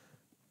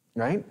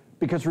 right?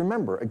 Because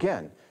remember,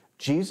 again,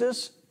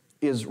 Jesus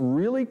is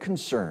really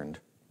concerned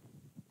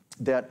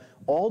that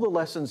all the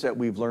lessons that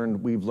we've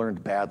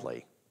learned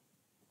badly.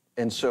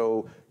 And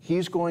so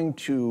he's going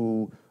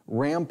to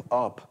ramp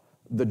up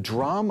the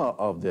drama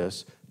of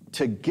this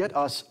to get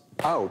us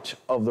out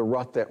of the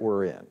rut that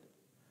we're in,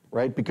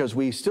 right? Because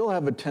we still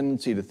have a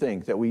tendency to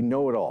think that we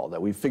know it all,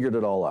 that we figured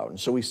it all out. And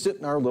so we sit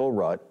in our little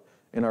rut,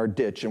 in our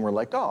ditch, and we're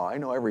like, oh, I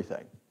know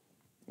everything,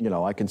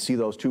 I can see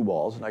those two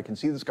walls, and I can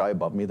see the sky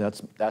above me.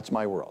 That's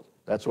my world.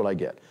 That's what I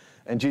get.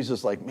 And Jesus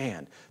is like,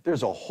 man,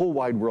 there's a whole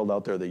wide world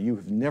out there that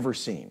you've never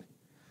seen.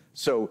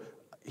 So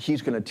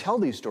he's going to tell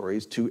these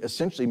stories to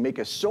essentially make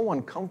us so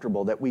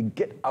uncomfortable that we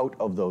get out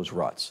of those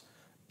ruts.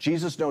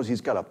 Jesus knows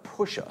he's got to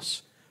push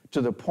us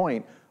to the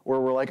point where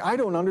we're like, I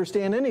don't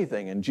understand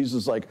anything. And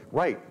Jesus is like,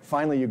 right,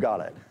 finally you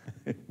got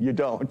it. You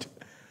don't.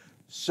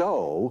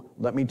 So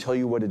let me tell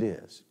you what it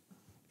is.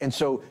 And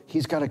so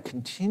he's got to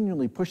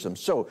continually push them.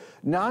 So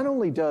not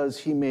only does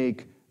he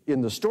make,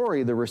 in the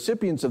story, the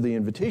recipients of the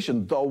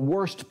invitation the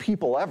worst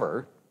people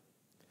ever,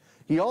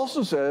 he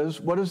also says,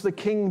 what does the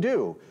king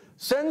do?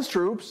 Sends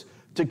troops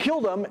to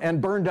kill them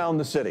and burn down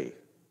the city.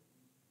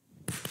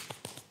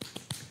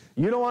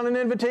 You don't want an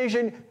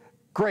invitation?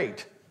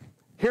 Great.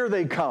 Here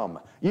they come.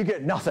 You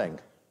get nothing,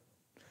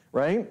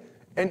 right?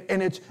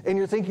 And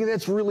you're thinking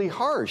that's really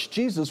harsh.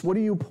 Jesus, what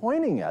are you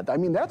pointing at? I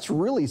mean, that's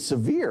really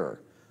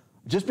severe.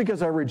 Just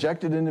because I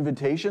rejected an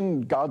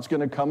invitation, God's going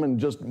to come and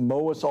just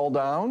mow us all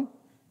down?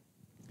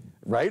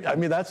 Right? I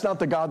mean, that's not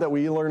the God that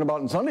we learn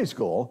about in Sunday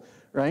school,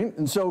 right?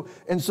 And so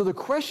the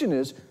question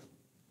is,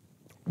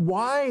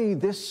 why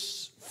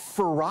this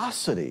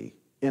ferocity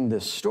in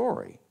this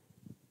story?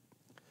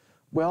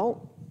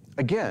 Well,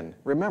 again,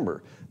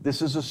 remember,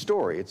 this is a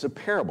story. It's a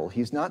parable.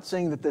 He's not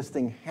saying that this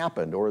thing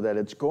happened or that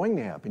it's going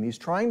to happen. He's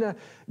trying to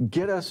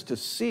get us to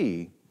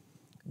see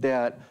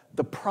that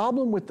the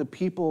problem with the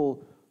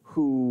people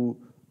who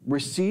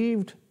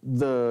received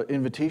the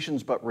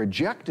invitations but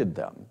rejected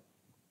them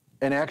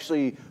and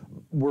actually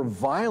were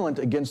violent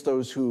against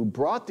those who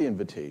brought the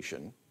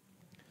invitation,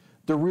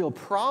 the real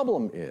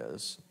problem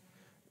is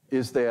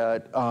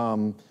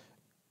that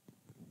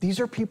these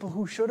are people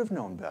who should have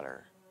known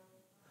better.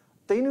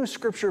 They knew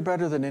Scripture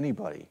better than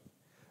anybody.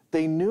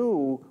 They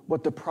knew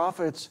what the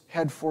prophets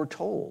had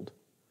foretold.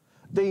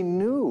 They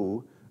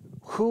knew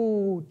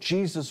who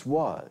Jesus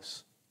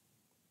was.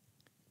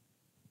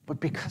 But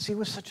because he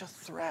was such a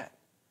threat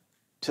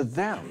to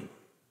them,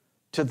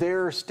 to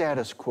their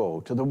status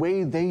quo, to the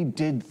way they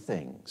did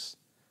things,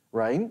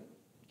 right?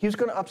 He was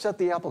going to upset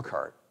the apple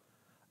cart,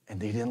 and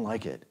they didn't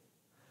like it.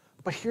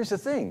 But here's the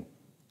thing.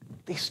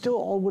 They still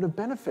all would have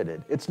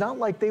benefited. It's not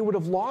like they would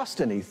have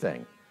lost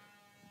anything.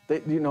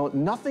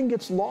 Nothing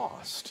gets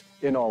lost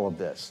in all of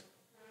this.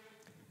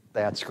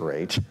 That's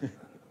great.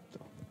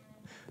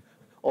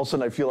 All of a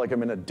sudden, I feel like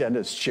I'm in a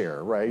dentist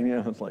chair, right?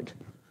 It's like...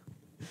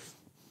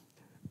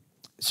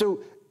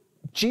 So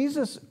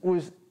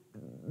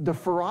the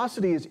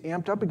ferocity is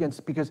amped up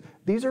against because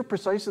these are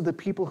precisely the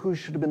people who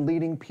should have been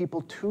leading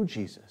people to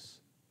Jesus.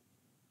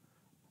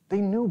 They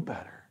knew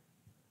better,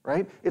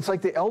 right? It's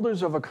like the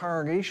elders of a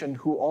congregation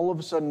who all of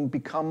a sudden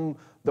become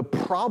the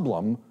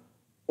problem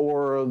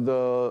or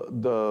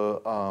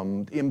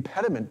the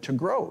impediment to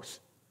growth,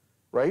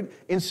 right?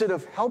 Instead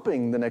of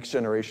helping the next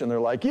generation, they're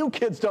like, you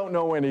kids don't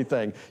know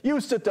anything. You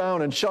sit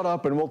down and shut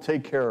up and we'll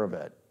take care of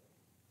it.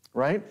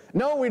 Right?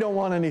 No, we don't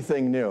want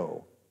anything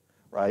new,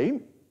 right?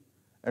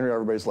 And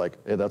everybody's like,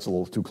 hey, that's a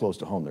little too close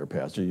to home there,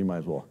 Pastor. You might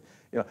as well,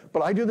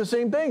 But I do the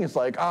same thing. It's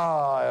like,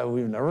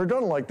 we've never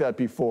done it like that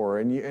before.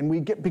 And we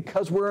get,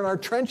 because we're in our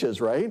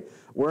trenches, right?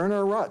 We're in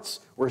our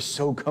ruts. We're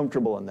so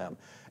comfortable in them.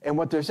 And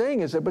what they're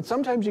saying is that, but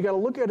sometimes you got to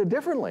look at it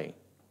differently.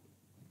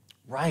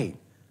 Right,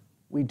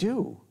 we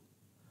do.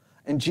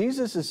 And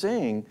Jesus is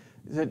saying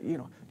that,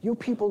 you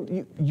people,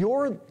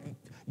 you're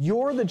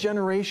the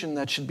generation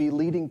that should be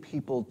leading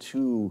people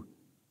to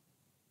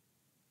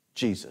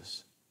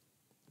Jesus.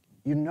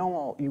 You know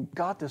all, you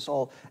got this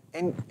all,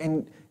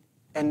 and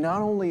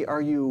not only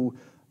are you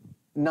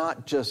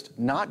not just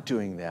not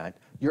doing that,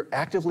 you're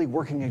actively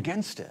working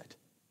against it.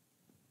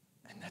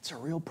 And that's a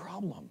real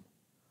problem.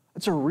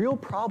 It's a real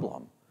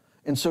problem.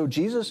 And so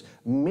Jesus,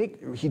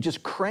 he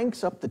just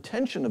cranks up the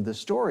tension of this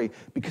story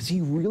because he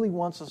really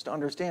wants us to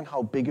understand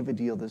how big of a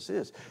deal this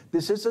is.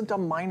 This isn't a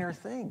minor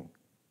thing.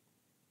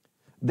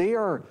 They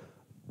are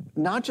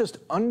not just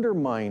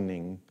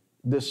undermining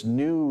this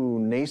new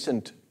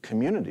nascent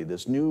community,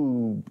 this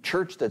new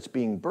church that's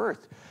being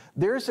birthed.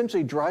 They're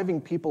essentially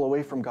driving people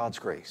away from God's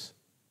grace,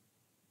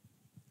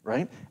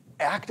 right?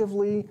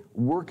 Actively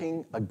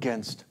working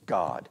against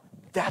God.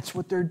 That's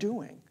what they're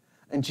doing.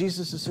 And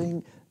Jesus is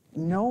saying,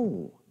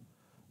 no.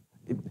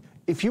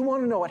 If you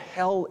want to know what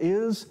hell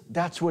is,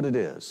 that's what it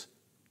is,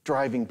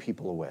 driving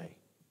people away.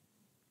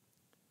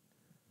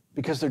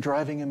 Because they're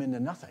driving them into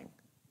nothing.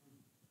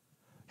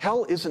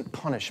 Hell isn't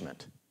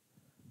punishment.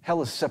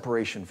 Hell is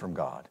separation from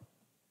God,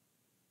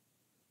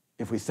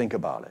 if we think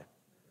about it.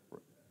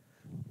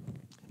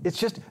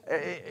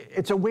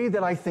 It's a way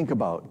that I think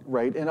about,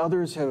 right? And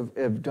others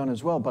have done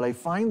as well. But I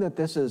find that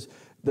this is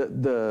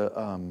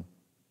the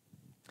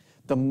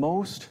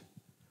most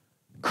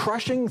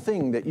crushing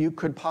thing that you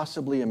could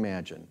possibly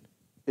imagine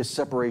is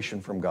separation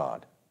from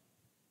God.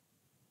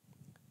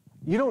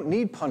 You don't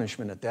need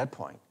punishment at that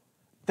point.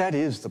 That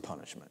is the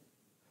punishment.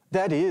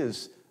 That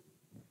is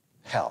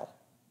hell,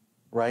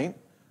 right?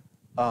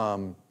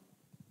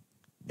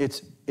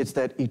 It's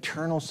that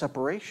eternal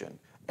separation.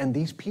 And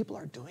these people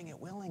are doing it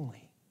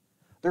willingly.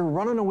 They're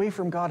running away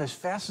from God as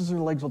fast as their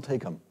legs will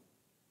take them.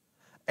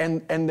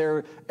 And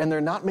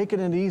they're not making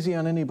it easy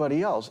on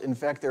anybody else. In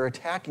fact, they're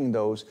attacking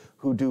those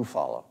who do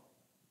follow.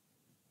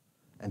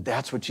 And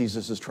that's what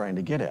Jesus is trying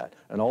to get at.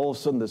 And all of a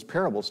sudden, this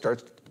parable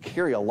starts to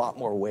carry a lot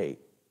more weight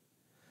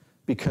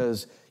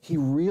because he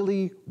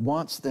really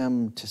wants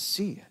them to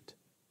see it,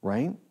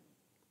 right?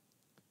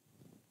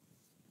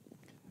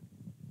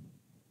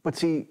 But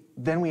see,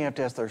 then we have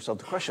to ask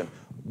ourselves the question,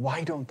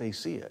 why don't they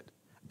see it?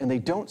 And they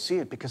don't see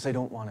it because they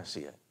don't want to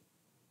see it.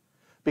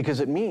 Because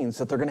it means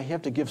that they're going to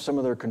have to give some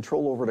of their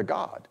control over to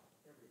God.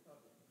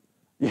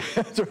 Yeah,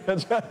 that's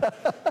right.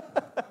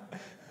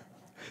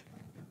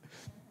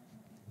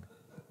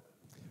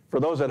 For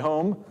those at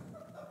home,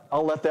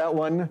 I'll let that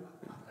one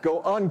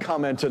go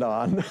uncommented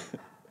on.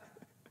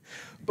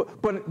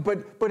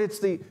 but it's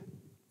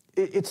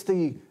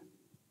the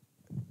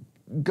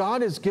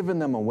God has given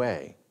them a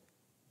way,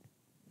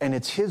 and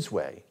it's his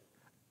way.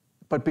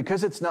 But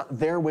because it's not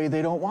their way,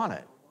 they don't want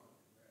it.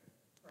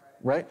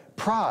 Right?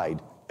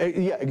 Pride.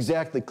 Yeah,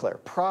 exactly, Claire.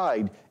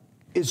 Pride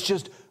is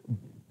just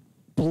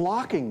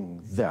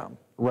blocking them,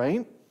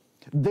 right?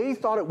 They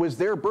thought it was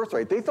their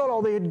birthright. They thought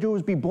all they had to do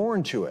was be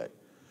born to it.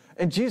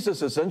 And Jesus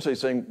is essentially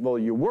saying, well,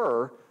 you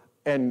were,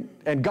 and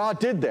God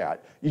did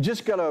that. You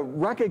just got to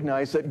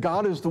recognize that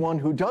God is the one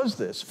who does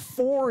this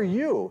for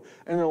you.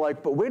 And they're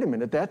like, but wait a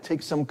minute, that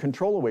takes some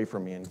control away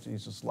from me. And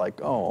Jesus is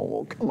like, oh,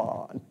 well, come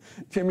on.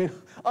 I mean,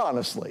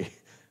 honestly,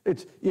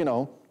 it's, you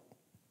know.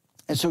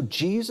 And so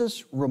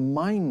Jesus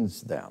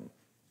reminds them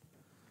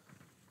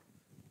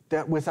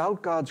that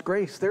without God's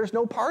grace, there's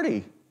no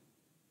party.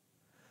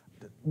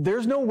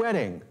 There's no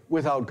wedding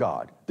without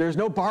God. There's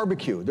no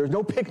barbecue. There's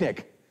no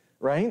picnic,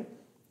 right?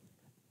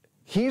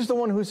 He's the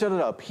one who set it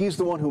up. He's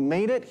the one who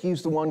made it.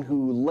 He's the one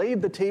who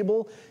laid the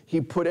table. He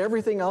put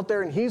everything out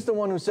there, and he's the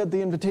one who sent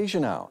the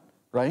invitation out,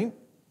 right?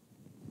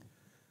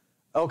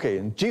 Okay,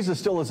 and Jesus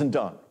still isn't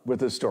done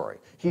with this story.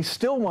 He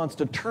still wants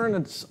to turn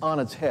it on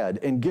its head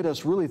and get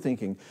us really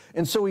thinking.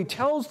 And so he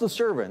tells the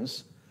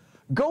servants,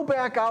 go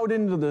back out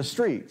into the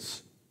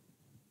streets.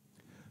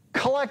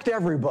 Collect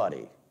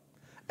everybody.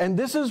 And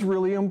this is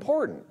really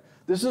important.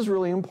 This is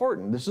really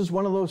important. This is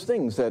one of those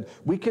things that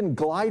we can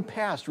glide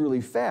past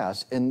really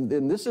fast. And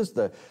this is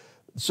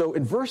so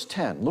in verse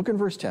 10, look in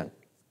verse 10.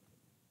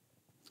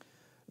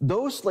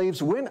 Those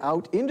slaves went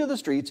out into the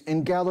streets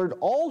and gathered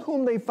all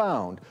whom they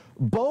found,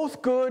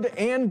 both good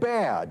and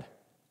bad.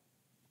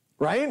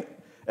 Right?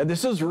 And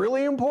this is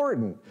really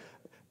important.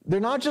 They're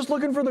not just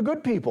looking for the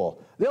good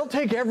people. They'll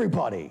take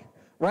everybody.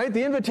 Right?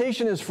 The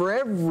invitation is for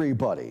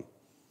everybody.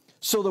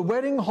 So the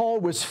wedding hall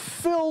was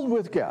filled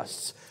with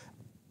guests.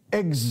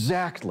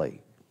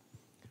 Exactly.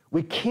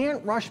 We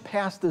can't rush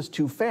past this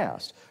too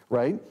fast,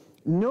 right?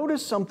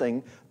 Notice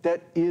something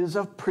that is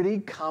a pretty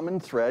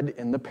common thread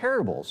in the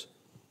parables.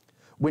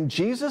 When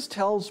Jesus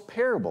tells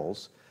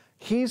parables,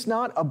 he's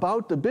not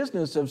about the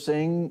business of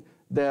saying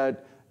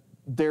that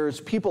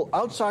there's people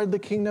outside the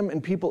kingdom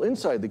and people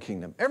inside the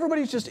kingdom.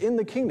 Everybody's just in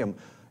the kingdom.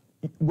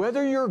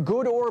 Whether you're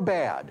good or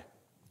bad,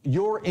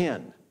 you're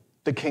in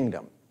the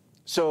kingdom.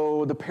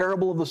 So the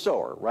parable of the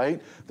sower,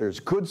 right? There's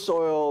good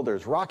soil,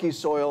 there's rocky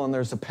soil, and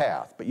there's a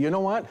path. But you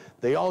know what?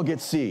 They all get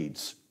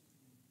seeds,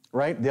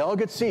 right? They all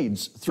get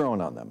seeds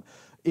thrown on them.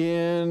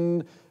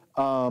 In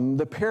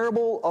the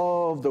parable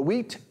of the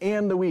wheat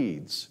and the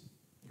weeds,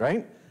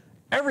 right?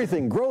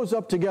 Everything grows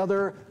up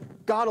together.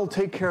 God will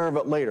take care of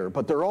it later,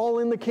 but they're all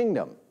in the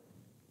kingdom.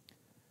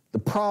 The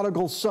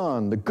prodigal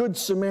son, the good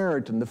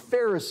Samaritan, the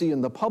Pharisee,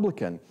 and the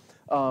publican.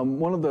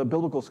 One of the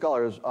biblical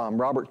scholars,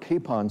 Robert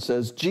Capon,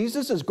 says,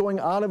 Jesus is going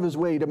out of his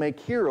way to make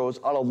heroes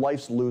out of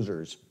life's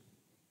losers.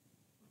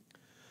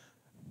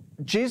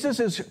 Jesus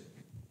is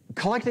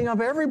collecting up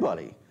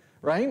everybody,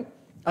 right?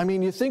 I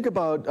mean, you think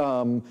about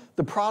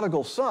the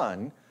prodigal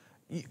son.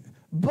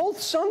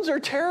 Both sons are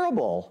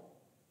terrible,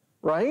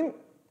 right?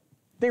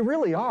 They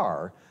really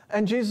are.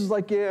 And Jesus is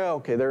like, yeah,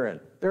 okay, they're in.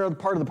 They're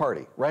part of the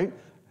party, right?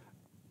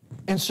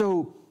 And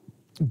so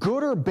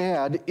good or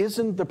bad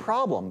isn't the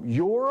problem.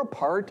 You're a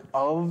part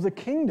of the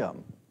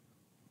kingdom.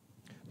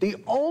 The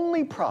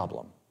only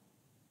problem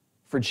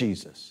for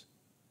Jesus,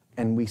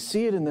 and we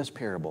see it in this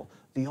parable,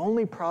 the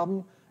only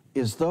problem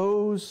is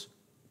those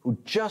who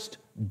just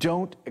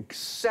don't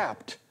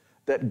accept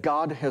that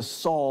God has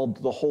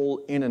solved the whole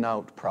in and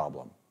out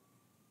problem.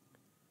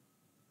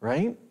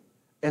 Right?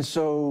 And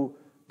so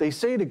they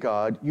say to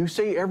God, you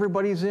say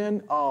everybody's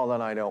in? Oh,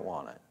 then I don't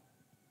want it.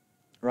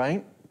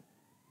 Right?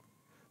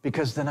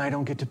 Because then I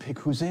don't get to pick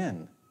who's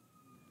in.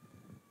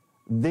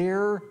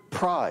 Their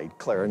pride,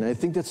 Claire, and I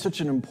think that's such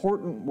an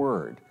important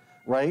word,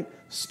 right?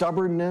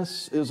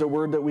 Stubbornness is a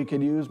word that we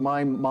could use.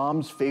 My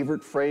mom's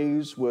favorite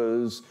phrase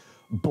was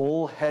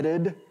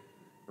bullheaded,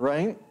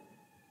 right?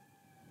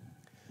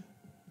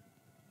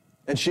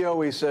 And she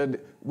always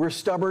said, we're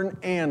stubborn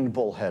and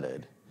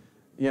bullheaded,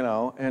 you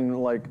know, and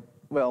like,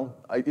 well,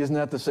 isn't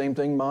that the same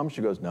thing, Mom?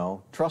 She goes,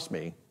 no, trust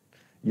me,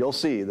 you'll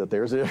see that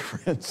there's a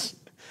difference,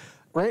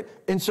 right?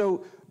 And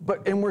so,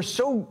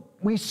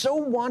 we so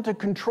want to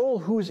control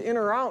who's in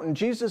or out, and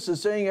Jesus is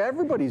saying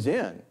everybody's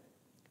in.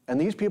 And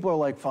these people are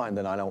like, fine,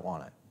 then I don't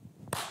want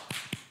it.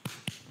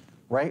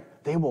 Right?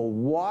 They will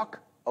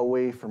walk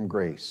away from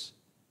grace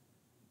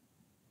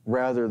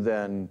rather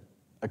than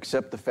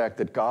accept the fact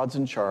that God's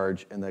in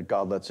charge and that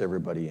God lets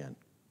everybody in.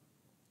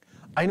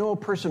 I know a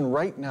person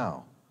right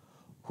now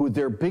who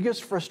their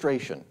biggest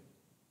frustration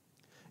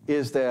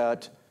is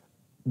that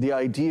the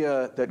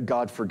idea that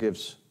God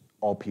forgives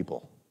all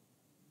people.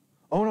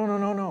 Oh,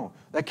 no.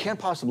 That can't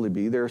possibly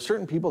be. There are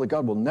certain people that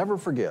God will never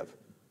forgive.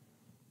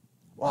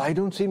 Well, I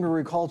don't seem to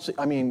recall,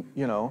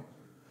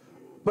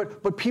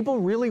 But people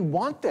really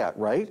want that,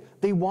 right?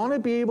 They want to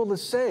be able to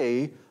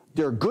say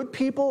there are good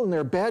people and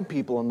there are bad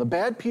people, and the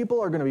bad people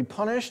are going to be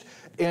punished.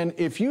 And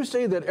if you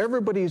say that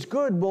everybody's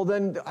good, well,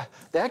 then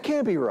that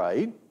can't be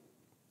right.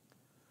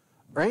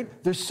 Right?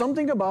 There's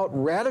something about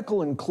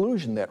radical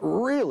inclusion that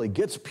really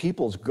gets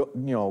people's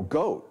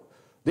goat.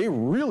 They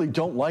really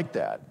don't like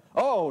that.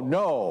 Oh,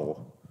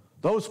 no.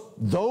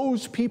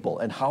 Those people,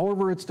 and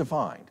however it's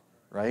defined,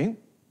 right?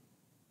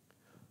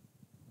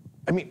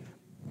 I mean,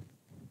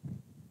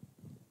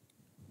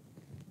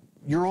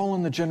 you're all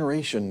in the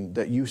generation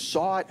that you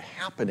saw it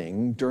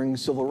happening during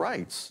civil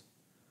rights,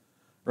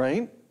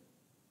 right?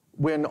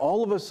 When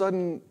all of a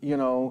sudden,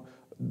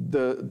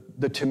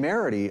 the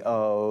temerity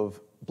of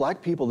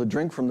black people to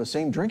drink from the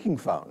same drinking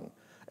fountain.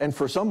 And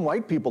for some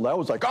white people, that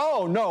was like,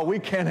 oh, no, we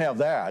can't have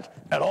that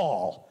at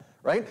all,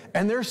 right?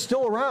 And they're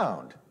still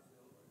around,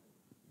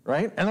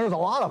 right? And there's a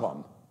lot of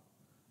them.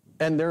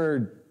 And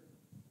they're,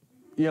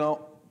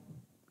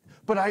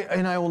 but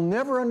I will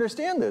never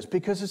understand this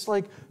because it's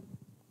like,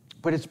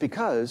 but it's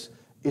because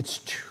it's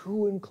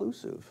too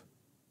inclusive.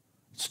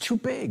 It's too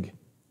big.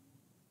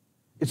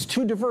 It's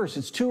too diverse.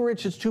 It's too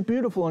rich. It's too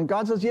beautiful. And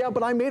God says, yeah,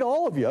 but I made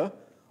all of you.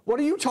 What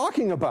are you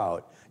talking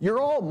about? You're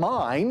all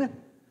mine.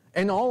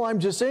 And all I'm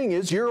just saying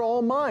is you're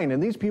all mine.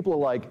 And these people are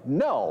like,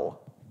 no,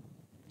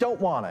 don't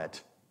want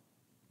it.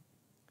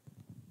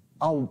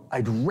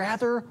 I'd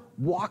rather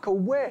walk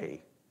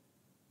away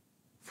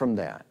from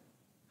that.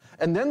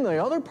 And then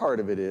the other part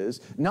of it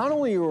is, not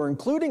only you're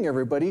including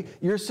everybody,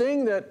 you're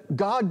saying that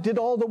God did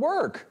all the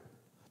work.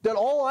 That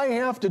all I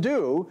have to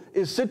do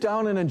is sit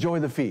down and enjoy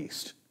the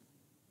feast.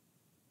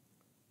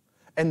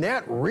 And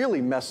that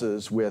really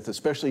messes with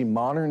especially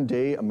modern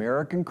day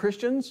American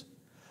Christians,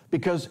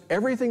 because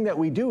everything that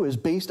we do is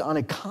based on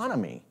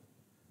economy,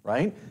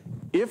 right?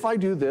 If I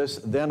do this,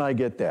 then I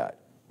get that.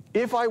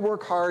 If I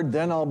work hard,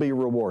 then I'll be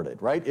rewarded,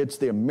 right? It's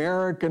the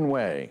American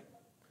way.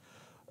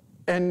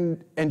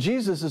 And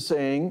Jesus is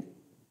saying,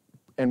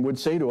 and would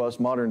say to us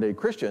modern day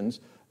Christians,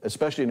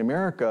 especially in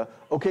America,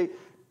 okay,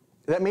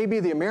 that may be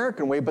the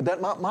American way, but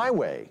that's not my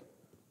way.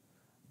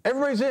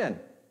 Everybody's in.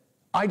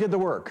 I did the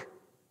work.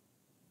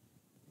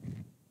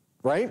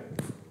 Right?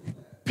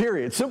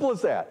 Period. Simple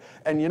as that.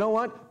 And you know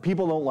what?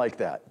 People don't like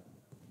that.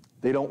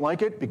 They don't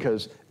like it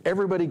because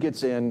everybody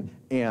gets in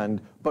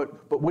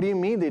but what do you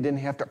mean they didn't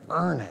have to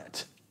earn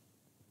it?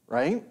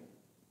 Right?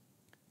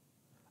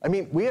 I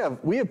mean, we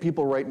have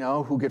people right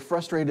now who get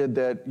frustrated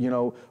that,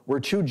 we're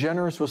too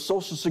generous with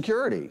Social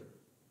Security.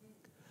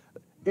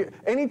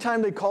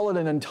 Anytime they call it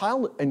an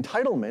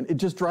entitlement, it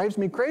just drives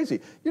me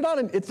crazy.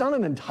 It's not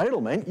an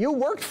entitlement. You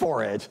worked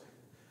for it,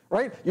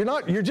 right?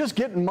 You're just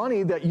getting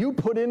money that you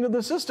put into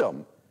the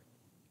system.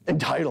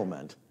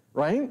 Entitlement,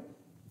 right?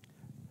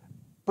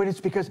 But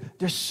it's because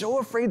they're so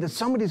afraid that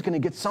somebody's going to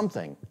get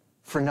something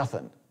for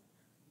nothing.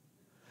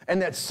 And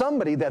that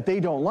somebody that they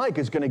don't like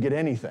is going to get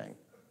anything,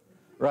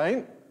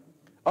 right?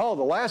 Oh,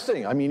 the last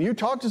thing. I mean, you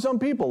talk to some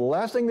people, the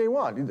last thing they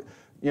want,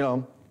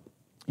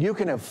 you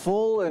can have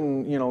full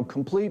and,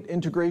 complete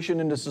integration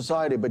into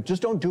society, but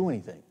just don't do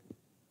anything.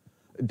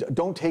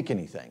 Don't take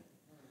anything.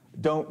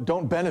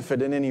 Don't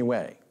benefit in any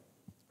way,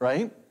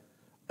 right?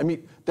 I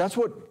mean, that's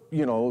what,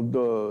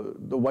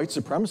 the white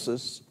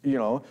supremacists,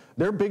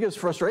 their biggest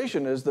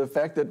frustration is the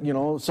fact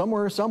that,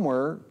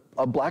 somewhere,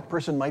 a black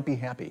person might be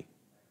happy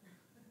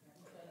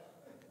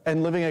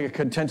and living a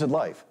contented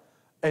life.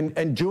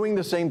 And doing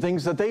the same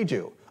things that they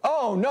do.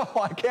 Oh, no,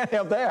 I can't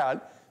have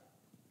that.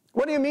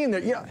 What do you mean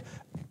that? Yeah,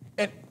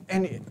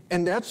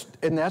 and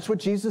that's what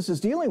Jesus is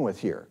dealing with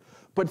here.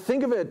 But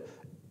think of it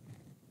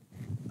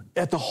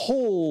at the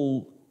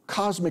whole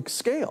cosmic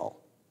scale,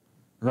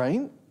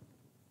 right?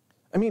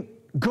 I mean,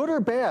 good or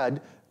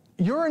bad,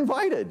 you're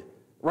invited,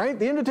 right?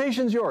 The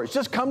invitation's yours.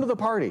 Just come to the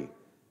party.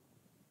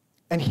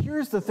 And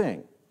here's the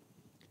thing.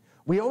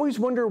 We always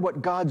wonder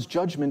what God's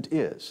judgment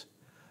is.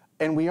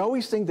 And we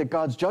always think that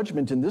God's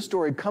judgment in this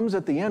story comes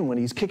at the end when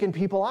he's kicking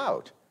people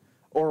out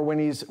or when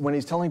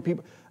he's telling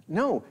people.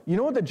 No, you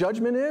know what the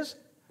judgment is?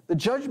 The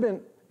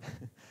judgment,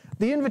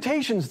 the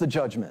invitation's the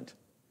judgment.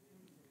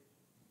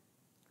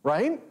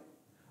 Right?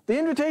 The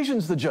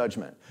invitation's the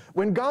judgment.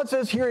 When God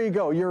says, here you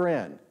go, you're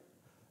in.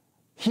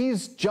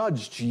 He's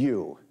judged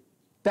you.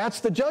 That's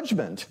the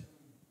judgment.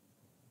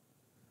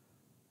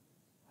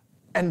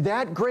 And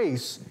that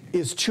grace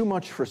is too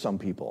much for some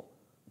people.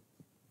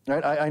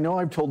 Right? I know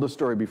I've told this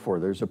story before.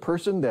 There's a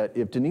person that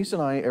if Denise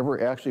and I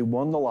ever actually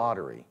won the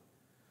lottery,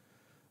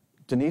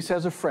 Denise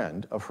has a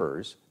friend of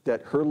hers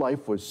that her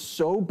life was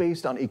so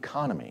based on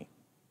economy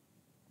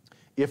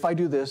If I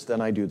do this,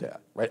 then I do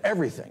that, right?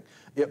 Everything.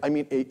 I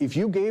mean, if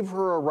you gave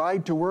her a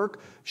ride to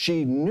work,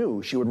 she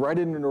knew she would write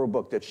it into her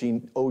book that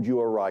she owed you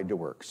a ride to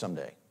work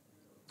someday.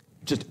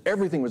 Just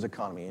everything was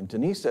economy. And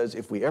Denise says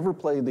if we ever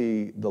play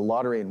the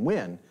lottery and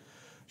win,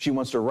 she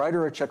wants to write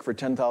her a check for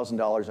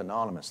 $10,000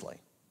 anonymously.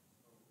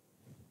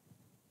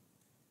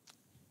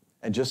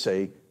 And just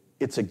say,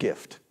 it's a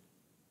gift,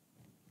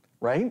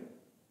 right?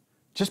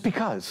 Just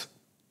because.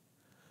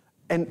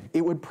 And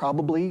it would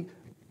probably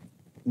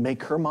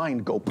make her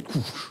mind go,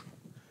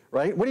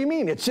 right? What do you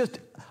mean? It's just,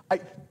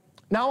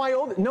 now I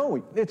owe,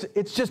 no,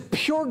 it's just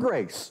pure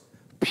grace,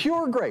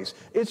 pure grace.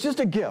 It's just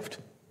a gift.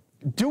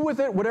 Do with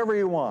it whatever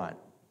you want.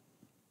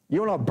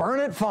 You want to burn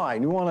it?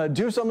 Fine. You want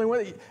to do something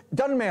with it?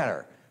 Doesn't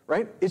matter,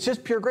 right? It's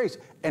just pure grace.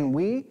 And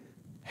we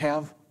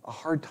have a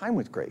hard time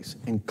with grace.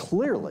 And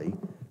clearly,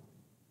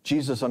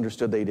 Jesus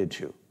understood they did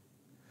too.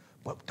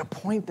 But the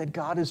point that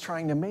God is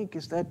trying to make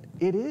is that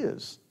it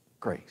is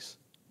grace.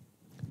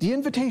 The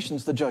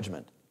invitation's the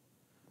judgment,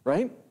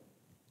 right?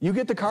 You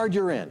get the card,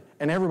 you're in,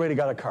 and everybody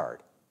got a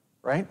card,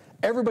 right?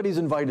 Everybody's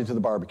invited to the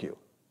barbecue.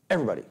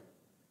 Everybody,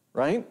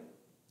 right?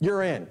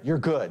 You're in, you're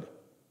good.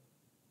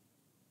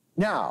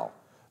 Now,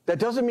 that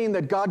doesn't mean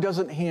that God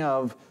doesn't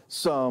have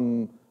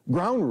some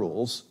ground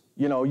rules.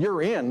 You know,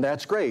 you're in,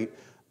 that's great.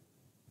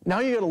 Now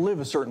you got to live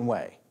a certain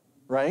way,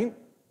 right?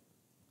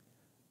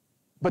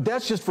 But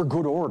that's just for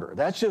good order.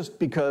 That's just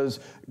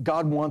because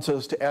God wants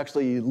us to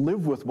actually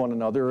live with one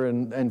another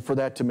and for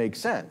that to make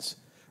sense,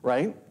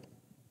 right?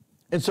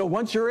 And so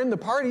once you're in the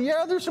party,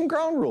 yeah, there's some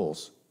ground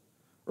rules,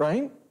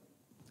 right?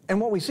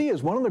 And what we see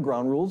is one of the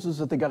ground rules is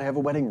that they got to have a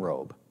wedding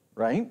robe,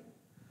 right?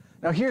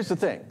 Now here's the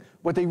thing.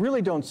 What they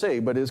really don't say,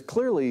 but is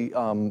clearly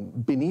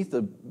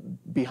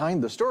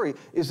behind the story,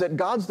 is that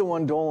God's the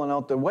one doling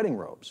out the wedding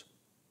robes,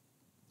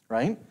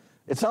 right?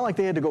 It's not like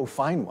they had to go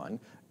find one.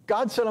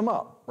 God set them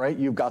up, right?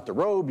 You've got the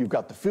robe, you've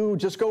got the food,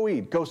 just go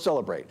eat, go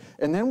celebrate.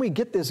 And then we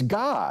get this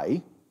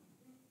guy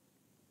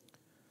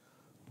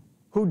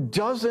who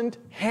doesn't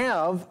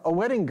have a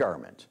wedding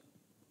garment,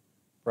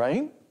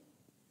 right?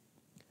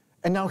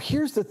 And now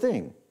here's the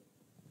thing.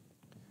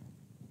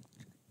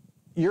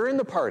 You're in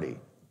the party.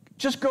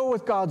 Just go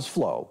with God's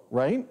flow,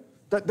 right?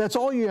 That's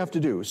all you have to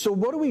do. So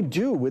what do we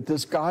do with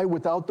this guy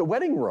without the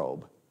wedding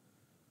robe,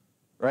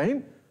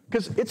 right?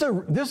 Because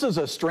this is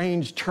a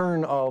strange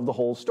turn of the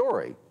whole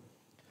story.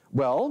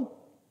 Well,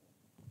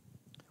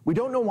 we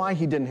don't know why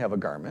he didn't have a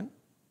garment,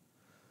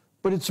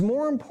 but it's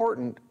more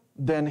important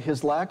than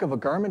his lack of a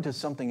garment is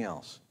something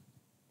else.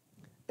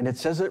 And it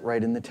says it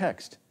right in the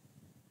text.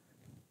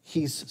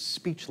 He's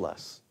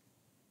speechless,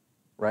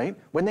 right?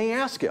 When they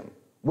ask him,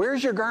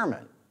 where's your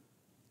garment?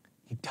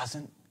 He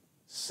doesn't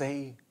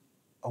say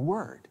a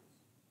word,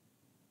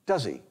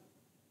 does he?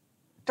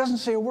 Doesn't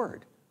say a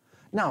word.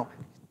 Now,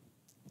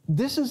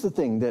 this is the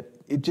thing that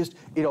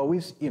it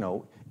always,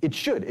 it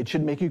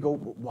should make you go,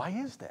 why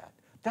is that?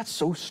 That's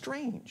so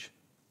strange,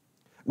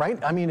 right?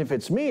 I mean, if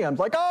it's me, I'm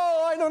like,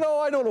 oh, I don't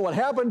know what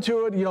happened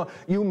to it.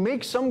 You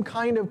make some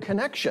kind of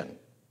connection.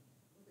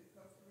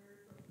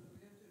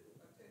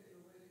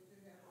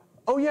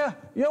 Oh, yeah.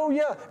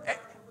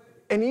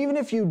 And even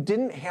if you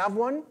didn't have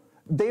one,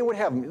 they would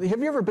have them. Have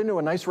you ever been to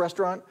a nice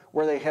restaurant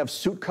where they have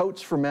suit coats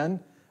for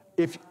men?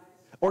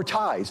 Or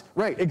ties,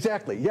 right,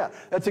 exactly, yeah,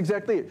 that's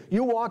exactly it.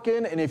 You walk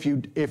in, and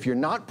if you're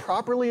not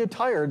properly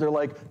attired, they're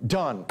like,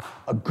 done.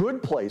 A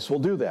good place will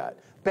do that.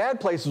 Bad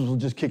places will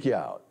just kick you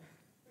out.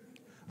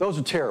 Those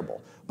are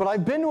terrible. But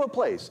I've been to a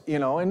place,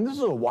 and this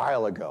was a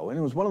while ago, and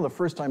it was one of the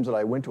first times that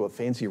I went to a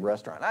fancy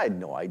restaurant. I had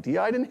no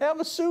idea. I didn't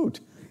have a suit.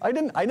 I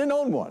didn't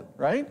own one,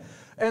 right?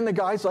 And the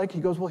guy's like, he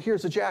goes, well,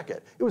 here's a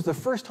jacket. It was the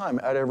first time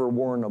I'd ever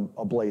worn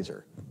a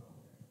blazer.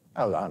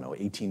 I don't know,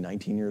 18,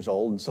 19 years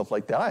old and stuff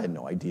like that. I had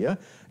no idea.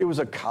 It was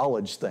a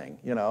college thing,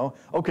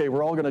 Okay,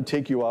 we're all going to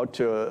take you out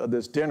to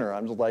this dinner.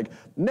 I'm just like,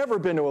 never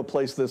been to a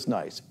place this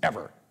nice,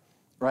 ever,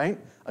 right?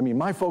 I mean,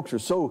 my folks are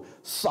so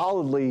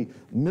solidly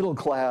middle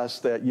class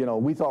that,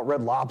 we thought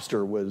Red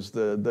Lobster was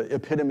the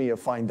epitome of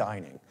fine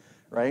dining,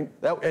 right?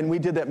 And we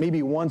did that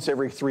maybe once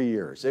every 3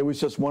 years. It was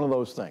just one of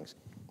those things.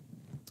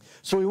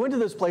 So we went to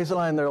this place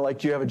and they're like,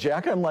 do you have a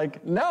jacket? I'm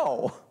like,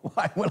 no,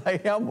 why would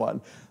I have one?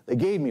 They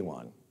gave me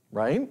one.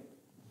 Right?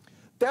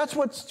 That's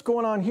what's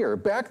going on here.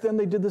 Back then,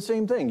 they did the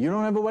same thing. You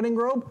don't have a wedding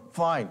robe?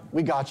 Fine,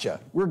 we got you.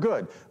 We're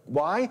good.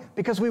 Why?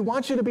 Because we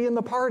want you to be in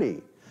the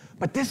party.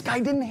 But this guy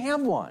didn't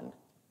have one.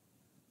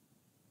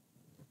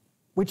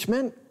 Which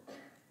meant,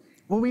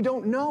 well, we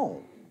don't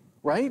know,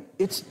 right?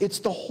 It's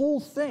the whole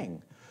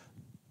thing.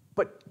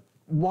 But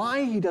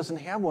why he doesn't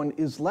have one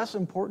is less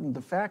important.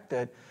 The fact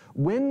that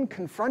when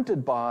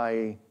confronted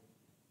by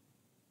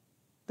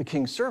the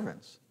king's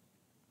servants,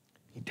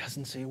 he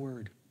doesn't say a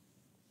word.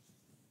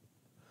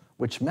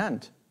 Which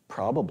meant,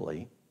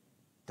 probably,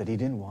 that he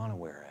didn't want to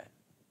wear it.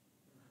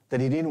 That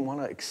he didn't want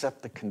to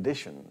accept the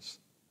conditions,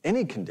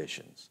 any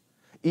conditions,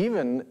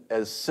 even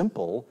as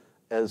simple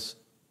as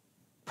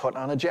put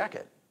on a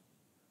jacket,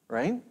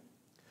 right?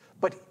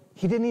 But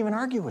he didn't even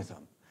argue with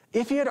him.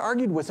 If he had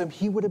argued with him,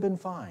 he would have been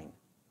fine.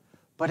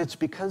 But it's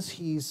because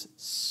he's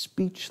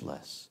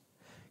speechless.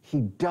 he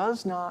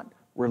does not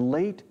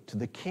relate to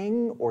the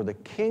king or the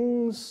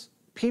king's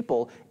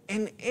people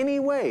in any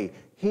way.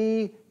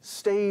 He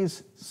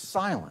stays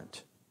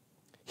silent.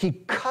 He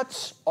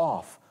cuts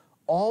off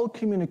all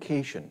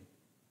communication,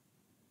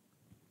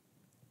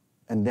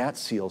 and that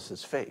seals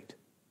his fate.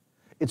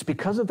 It's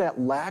because of that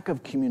lack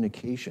of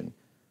communication.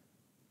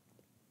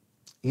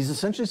 He's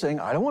essentially saying,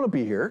 I don't want to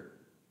be here.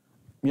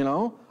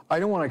 I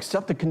don't want to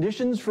accept the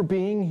conditions for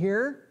being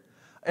here.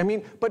 I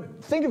mean,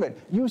 but think of it.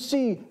 You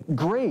see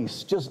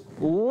grace just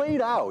laid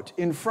out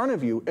in front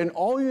of you, and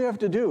all you have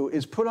to do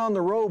is put on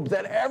the robe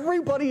that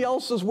everybody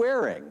else is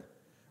wearing,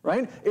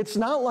 right? It's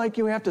not like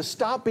you have to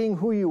stop being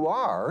who you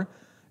are.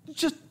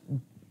 Just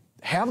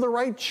have the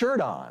right shirt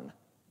on.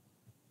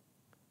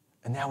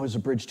 And that was a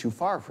bridge too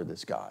far for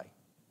this guy.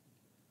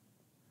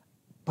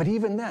 But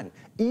even then,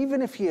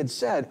 even if he had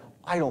said,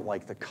 I don't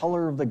like the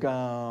color of the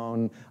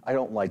gown, I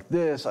don't like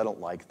this, I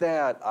don't like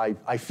that,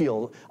 I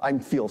feel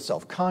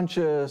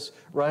self-conscious,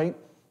 right?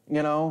 I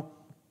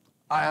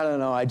don't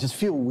know, I just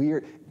feel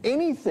weird.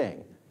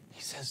 Anything.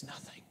 He says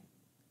nothing.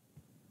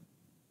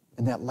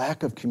 And that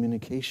lack of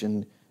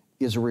communication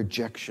is a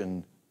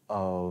rejection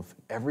of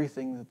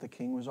everything that the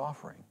king was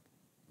offering.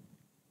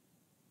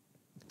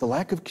 The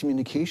lack of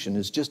communication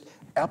is just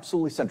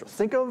absolutely central.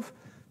 Think of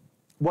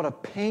what a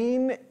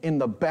pain in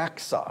the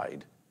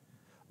backside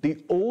the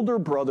older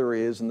brother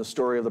is in the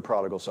story of the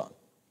prodigal son,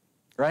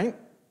 right?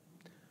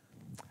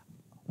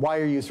 Why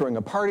are you throwing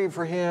a party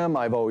for him?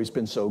 I've always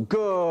been so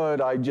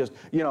good.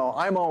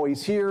 I'm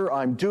always here.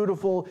 I'm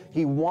dutiful.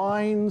 He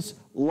whines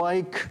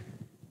like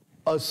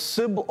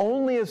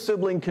only a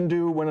sibling can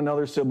do when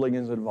another sibling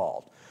is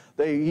involved.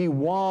 He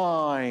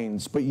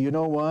whines, but you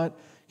know what?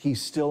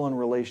 He's still in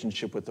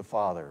relationship with the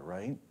Father,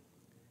 right?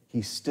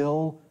 He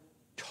still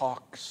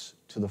talks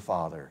to the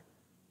Father.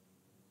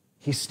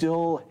 He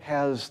still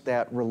has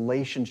that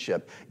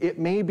relationship. It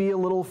may be a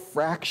little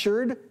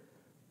fractured,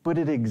 but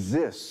it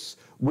exists.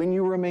 When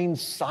you remain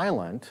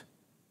silent,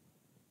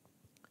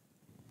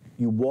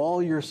 you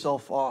wall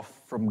yourself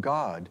off from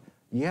God.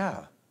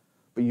 Yeah,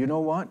 but you know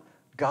what?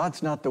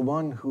 God's not the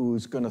one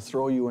who's going to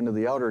throw you into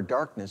the outer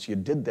darkness. You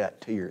did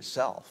that to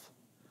yourself.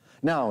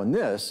 Now, in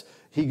this,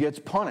 he gets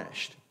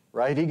punished,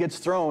 right? He gets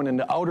thrown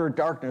into outer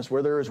darkness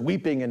where there is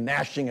weeping and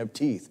gnashing of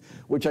teeth,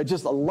 which I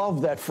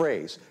love that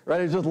phrase, right?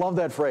 I just love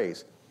that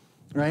phrase,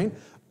 right?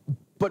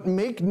 But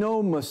make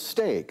no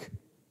mistake,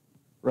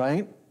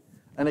 right?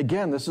 And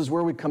again, this is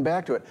where we come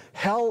back to it.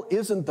 Hell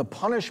isn't the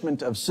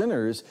punishment of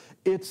sinners,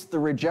 it's the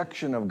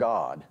rejection of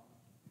God.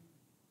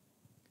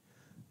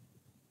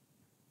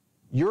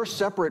 You're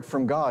separate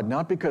from God,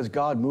 not because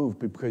God moved,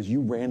 but because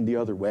you ran the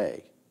other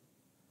way.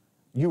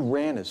 You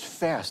ran as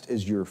fast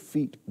as your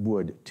feet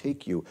would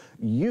take you.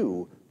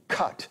 You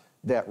cut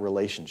that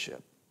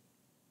relationship.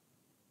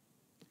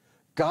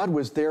 God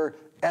was there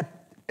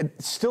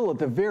still at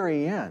the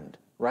very end,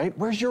 right?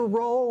 Where's your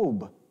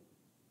robe?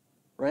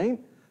 Right?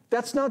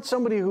 That's not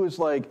somebody who's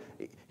like,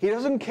 he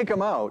doesn't kick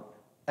him out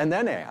and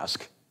then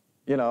ask,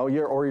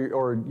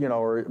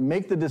 or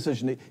make the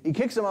decision. He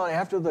kicks him out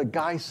after the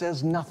guy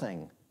says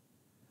nothing,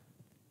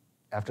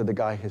 after the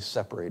guy has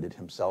separated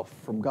himself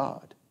from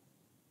God.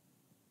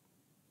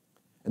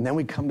 And then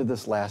we come to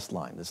this last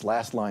line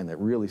that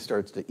really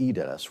starts to eat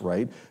at us,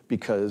 right?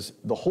 Because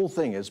the whole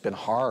thing has been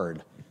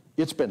hard.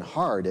 It's been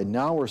hard, and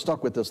now we're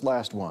stuck with this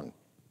last one,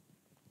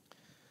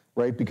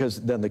 right? Because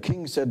then the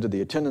king said to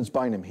the attendants,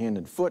 bind him hand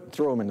and foot,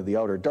 throw him into the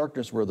outer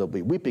darkness where there'll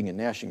be weeping and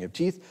gnashing of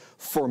teeth.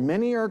 For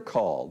many are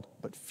called,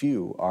 but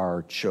few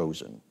are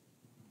chosen.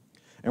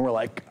 And we're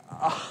like,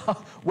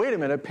 wait a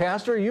minute,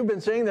 Pastor, you've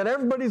been saying that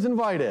everybody's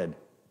invited,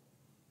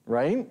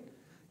 right?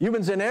 You've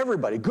been saying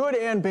everybody, good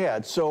and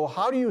bad. So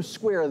how do you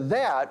square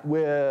that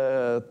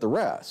with the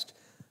rest?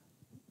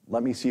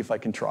 Let me see if I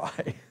can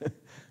try.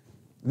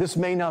 This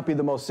may not be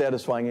the most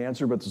satisfying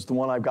answer, but it's the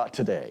one I've got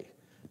today,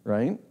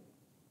 right?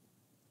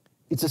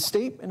 It's a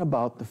statement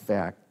about the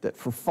fact that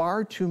for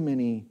far too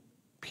many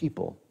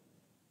people,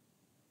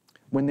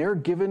 when they're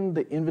given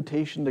the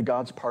invitation to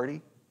God's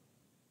party,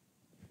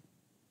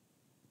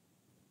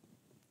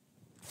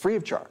 free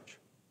of charge,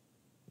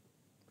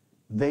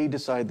 they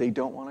decide they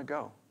don't want to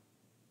go.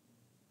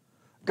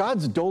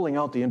 God's doling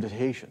out the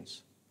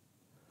invitations,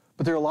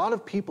 but there are a lot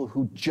of people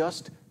who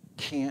just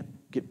can't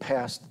get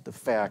past the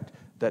fact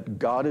that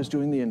God is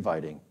doing the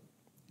inviting,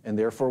 and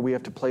therefore we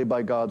have to play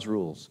by God's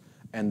rules,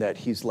 and that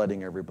he's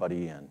letting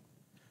everybody in.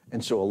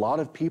 And so a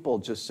lot of people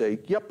just say,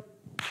 yep,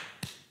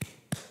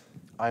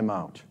 I'm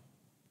out.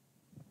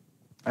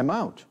 I'm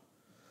out.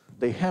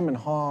 They hem and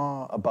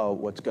haw about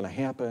what's going to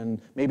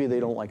happen. Maybe they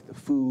don't like the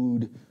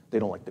food. They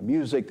don't like the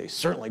music. They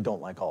certainly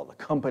don't like all the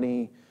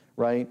company,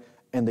 right?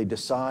 And they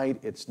decide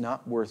it's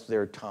not worth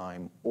their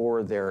time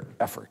or their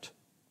effort.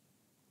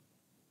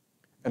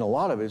 And a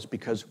lot of it is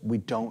because we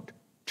don't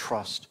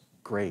trust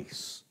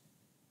grace,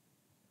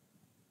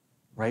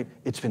 right?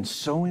 It's been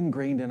so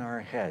ingrained in our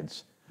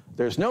heads.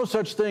 There's no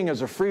such thing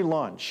as a free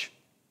lunch,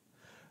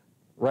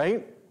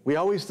 right? We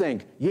always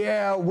think,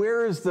 yeah,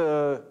 when's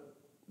the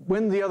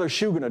other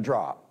shoe going to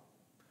drop?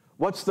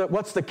 What's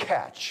the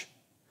catch?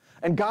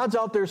 And God's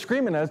out there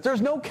screaming at us,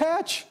 there's no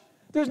catch.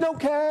 There's no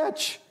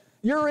catch.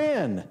 You're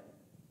in.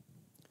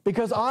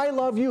 Because I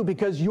love you,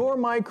 because you're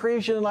my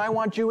creation and I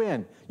want you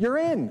in. You're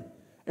in.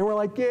 And we're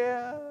like,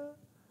 yeah,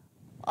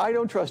 I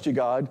don't trust you,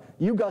 God.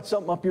 You got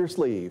something up your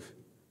sleeve,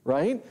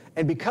 right?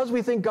 And because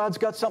we think God's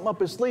got something up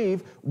his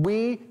sleeve,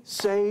 we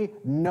say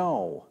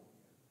no.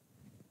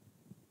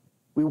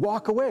 We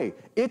walk away.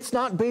 It's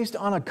not based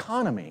on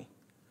economy,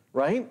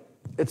 right?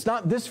 It's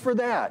not this for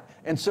that.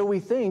 And so we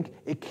think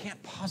it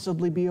can't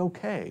possibly be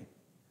okay.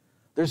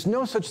 There's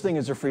no such thing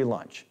as a free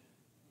lunch.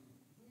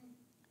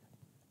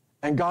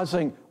 And God's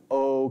saying,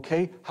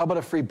 okay, how about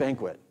a free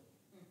banquet?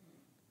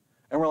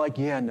 And we're like,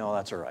 yeah, no,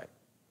 that's all right.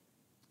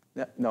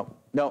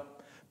 No.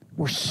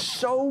 We're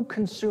so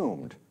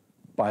consumed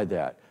by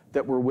that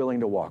we're willing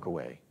to walk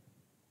away.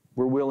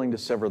 We're willing to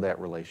sever that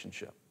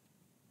relationship,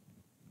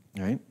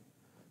 right?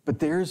 But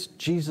there's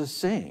Jesus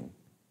saying,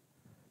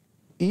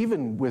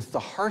 even with the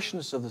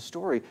harshness of the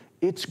story,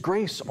 it's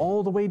grace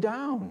all the way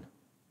down.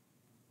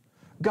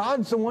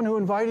 God's the one who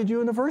invited you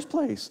in the first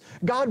place.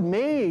 God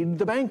made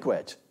the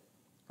banquet,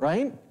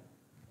 right?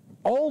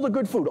 All the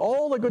good food,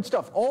 all the good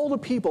stuff, all the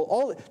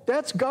people,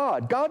 that's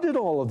God. God did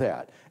all of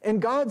that.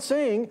 And God's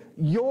saying,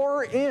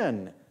 you're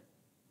in.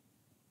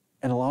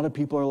 And a lot of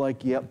people are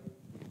like, yep,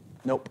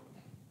 nope.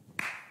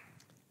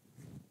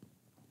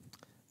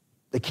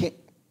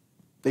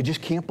 They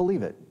just can't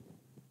believe it.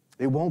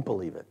 They won't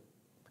believe it.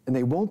 And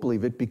they won't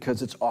believe it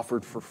because it's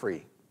offered for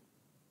free.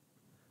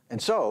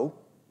 And so,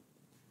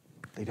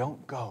 they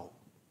don't go.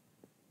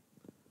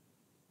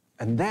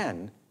 And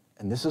then,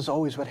 and this is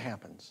always what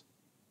happens,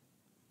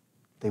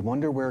 they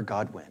wonder where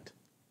God went.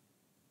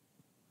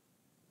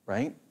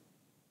 Right?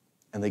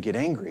 And they get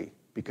angry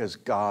because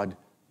God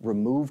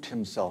removed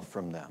himself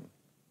from them.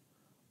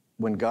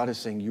 When God is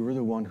saying, you were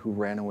the one who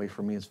ran away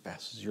from me as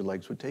fast as your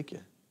legs would take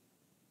you.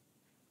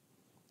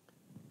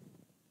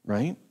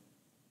 Right?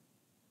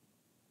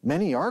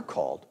 Many are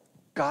called.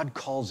 God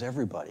calls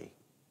everybody.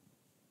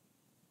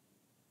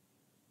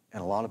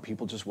 And a lot of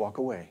people just walk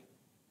away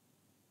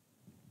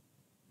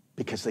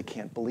because they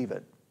can't believe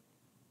it.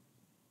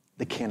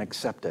 They can't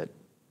accept it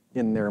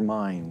in their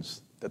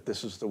minds that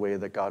this is the way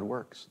that God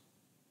works.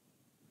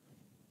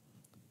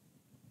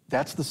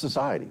 That's the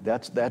society.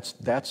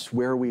 That's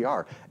where we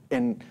are.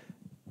 And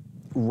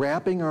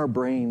wrapping our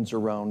brains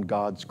around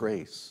God's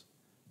grace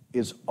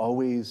is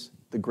always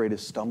the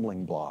greatest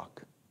stumbling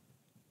block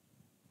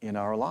in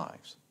our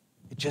lives.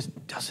 It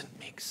just doesn't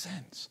make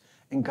sense.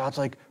 And God's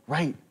like,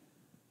 right,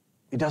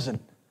 it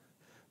doesn't,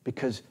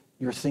 because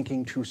you're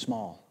thinking too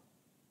small.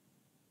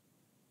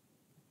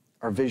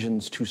 Our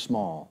vision's too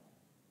small,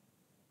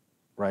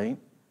 right?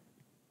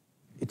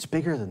 It's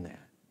bigger than that.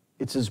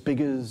 It's as big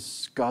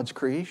as God's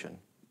creation.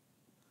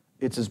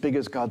 It's as big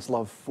as God's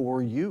love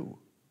for you,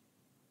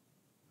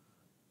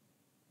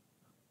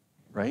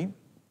 right?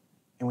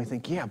 And we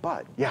think, yeah,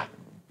 but, yeah.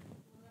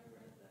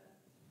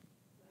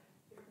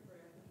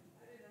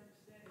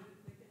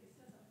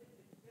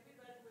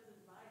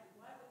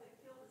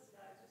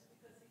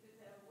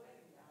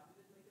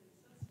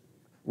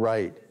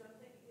 Right. Because I'm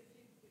thinking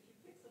if you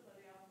pick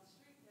somebody off the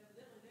street,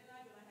 evidently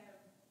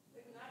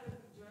they're not going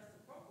to be dressed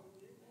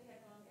appropriately. They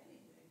have on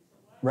anything. So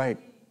why would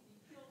he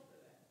be killed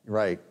for that?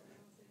 Right.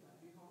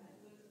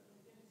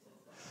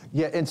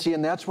 Yeah, and see,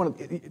 and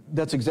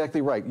that's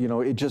exactly right. You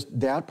know, it just,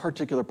 that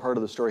particular part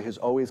of the story has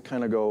always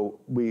kind of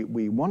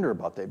we wonder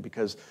about that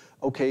because,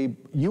 okay,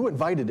 you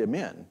invited him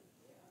in.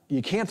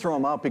 You can't throw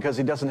him out because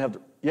he doesn't have,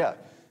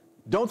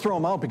 don't throw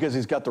him out because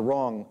he's got the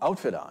wrong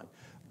outfit on.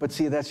 But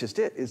see, that's just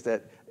it, is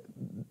that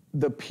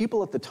the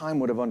people at the time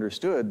would have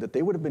understood that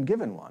they would have been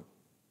given one.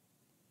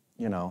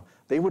 You know,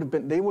 they would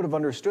have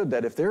understood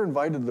that if they're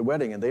invited to the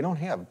wedding and they don't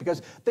have it,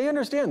 because they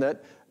understand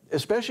that,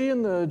 especially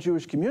in the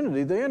Jewish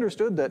community, they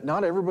understood that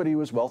not everybody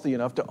was wealthy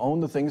enough to own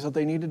the things that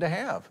they needed to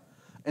have.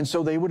 And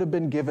so they would have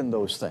been given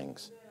those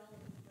things.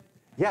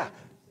 Yeah.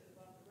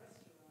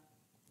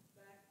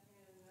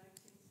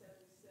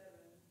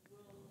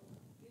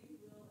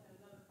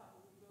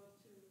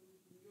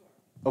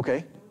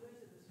 Okay.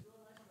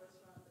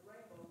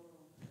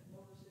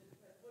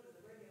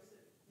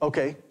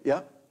 Okay,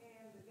 yeah.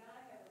 And the guy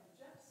had a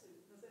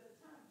jumpsuit, because at the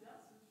time,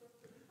 jumpsuits were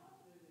pretty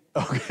popular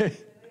there. Okay.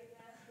 And they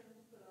asked him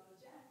to put on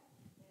a jacket.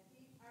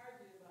 And he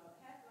argued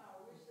about half an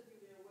hour. We're sitting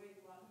there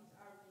waiting while he's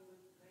arguing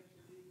with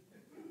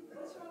the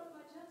what's wrong with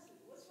my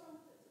jumpsuit? What's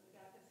wrong with this? And the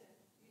guy kept saying,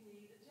 you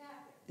need a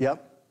jacket.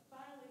 Yep.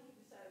 Finally, he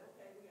decided,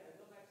 okay, we got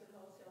to go back to the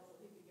hotel so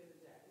he could get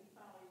a jacket. He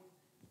finally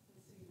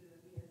conceded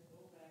that he had to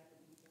go back and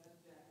he got a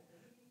jacket.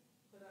 And he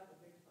put up a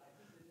big fight.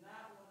 He did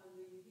not want to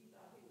leave. He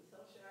thought he was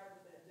so sharp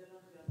with that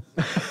denim jumpsuit.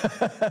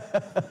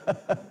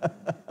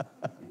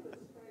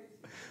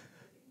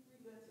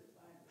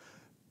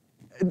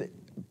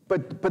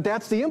 But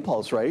that's the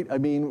impulse, right? I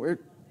mean,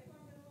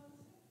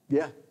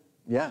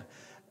 yeah.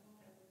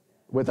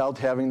 Without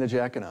having the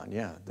jacket on,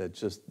 yeah. That's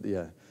just,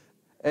 yeah.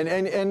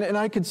 And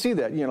I could see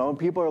that, you know,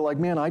 people are like,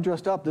 man, I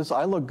dressed up,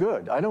 I look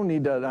good. I don't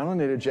need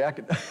a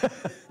jacket.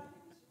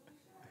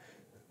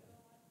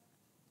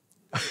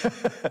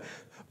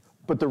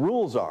 But the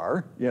rules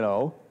are,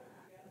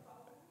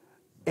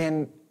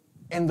 and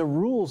the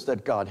rules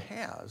that God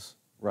has,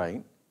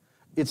 right?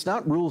 It's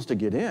not rules to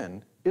get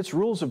in, it's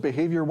rules of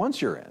behavior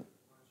once you're in.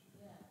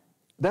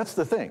 That's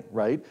the thing,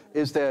 right?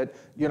 Is that,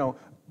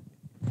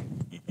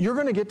 you're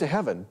going to get to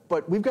heaven,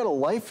 but we've got a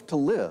life to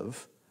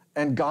live,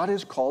 and God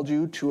has called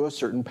you to a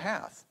certain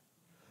path,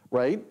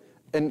 right?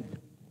 And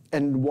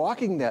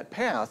walking that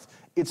path,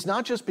 it's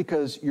not just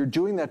because you're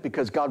doing that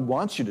because God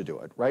wants you to do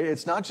it, right?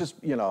 It's not just,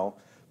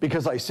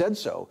 because I said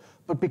so,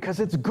 but because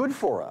it's good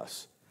for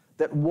us.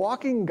 That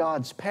walking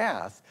God's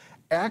path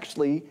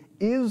actually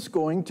is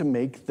going to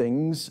make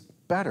things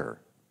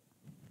better.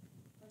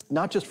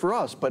 Not just for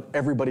us, but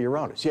everybody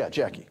around us. Yeah,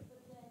 Jackie.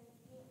 But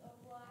then,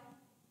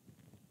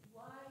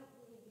 why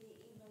would it be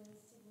even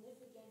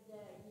significant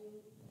that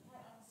you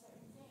had on a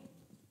certain thing?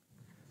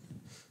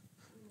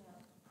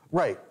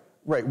 Right.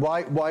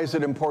 Why is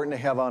it important to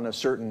have on a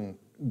certain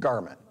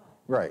garment?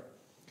 Right.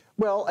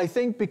 Well, I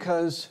think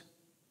because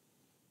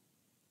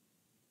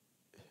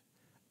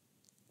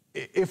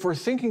if we're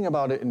thinking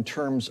about it in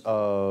terms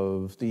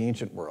of the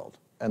ancient world,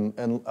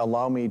 and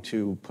allow me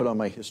to put on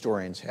my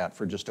historian's hat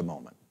for just a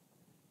moment,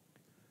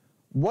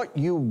 what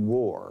you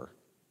wore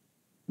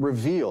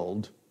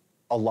revealed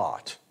a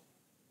lot.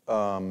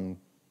 And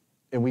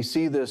we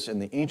see this in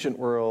the ancient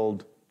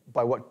world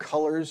by what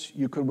colors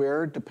you could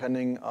wear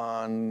depending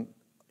on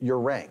your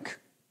rank,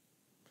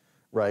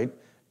 right?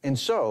 And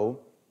so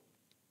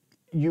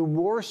you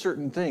wore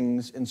certain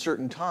things in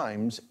certain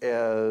times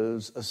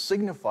as a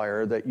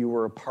signifier that you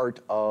were a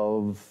part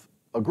of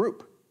a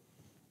group.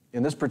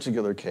 In this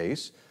particular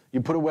case,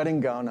 you put a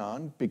wedding gown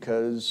on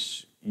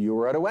because you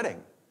were at a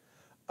wedding.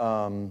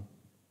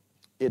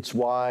 It's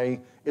why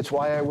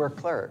I wear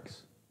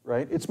clerics,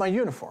 right? It's my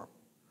uniform.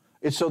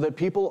 It's so that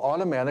people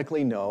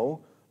automatically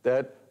know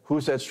that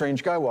who's that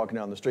strange guy walking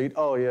down the street?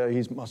 Oh yeah,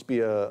 he must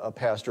be a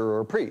pastor or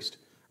a priest,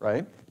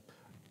 right?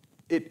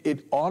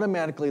 It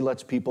automatically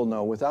lets people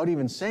know without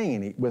me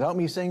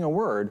saying a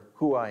word,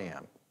 who I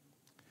am.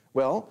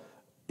 Well,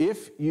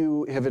 if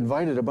you have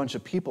invited a bunch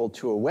of people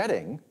to a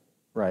wedding,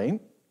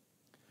 right?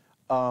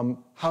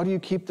 How do you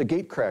keep the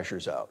gate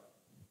crashers out?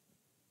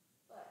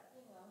 But,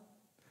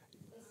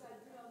 it's like,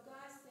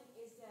 God's thing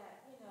is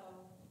that,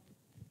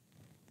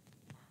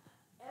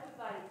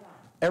 everybody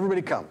comes.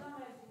 Everybody come.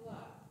 Come as you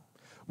are.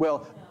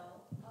 Well,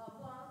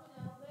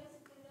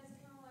 basically that's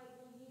kind of like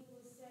when he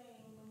was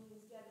saying, when he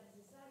was gathering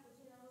his disciples,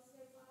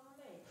 say, follow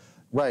me.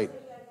 right. So you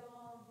got to go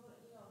home, go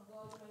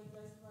to your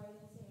dress right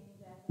and say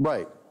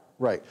that.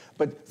 Right.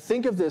 But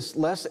think of this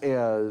less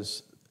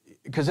as,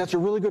 because that's a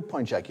really good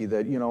point, Jackie,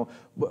 that,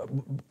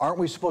 aren't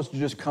we supposed to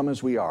just come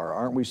as we are?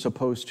 Aren't we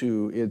supposed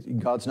to,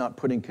 God's not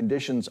putting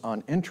conditions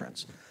on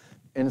entrance.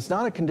 And it's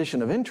not a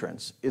condition of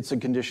entrance, it's a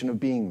condition of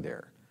being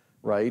there,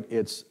 right?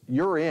 It's,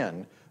 you're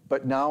in,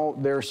 but now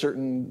there are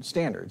certain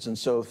standards. And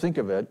so think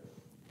of it,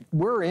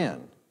 we're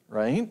in,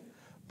 right?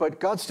 But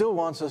God still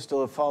wants us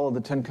to follow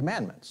the 10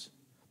 Commandments.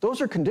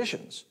 Those are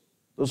conditions.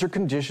 Those are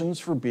conditions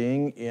for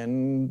being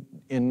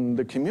in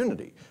the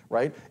community,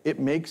 right? It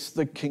makes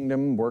the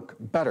kingdom work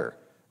better,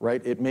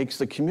 right? It makes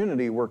the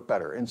community work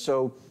better. And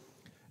so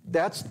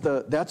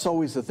that's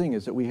always the thing,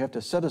 is that we have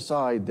to set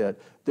aside that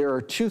there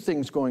are two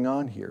things going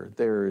on here.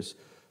 There's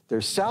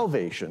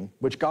salvation,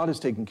 which God has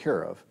taken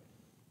care of,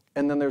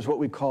 and then there's what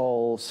we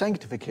call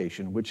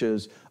sanctification, which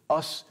is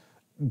us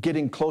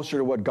getting closer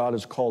to what God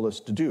has called us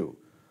to do.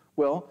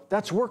 Well,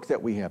 that's work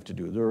that we have to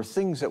do. There are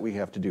things that we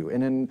have to do.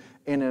 And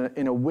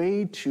in a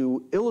way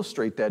to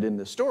illustrate that in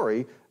the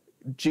story,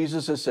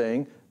 Jesus is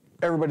saying,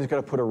 everybody's got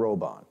to put a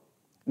robe on.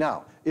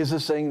 Now, is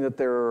this saying that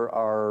there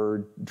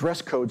are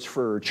dress codes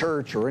for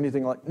church or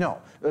anything like?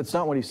 No, that's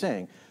not what he's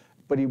saying.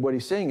 But what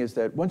he's saying is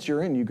that once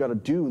you're in, you've got to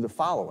do the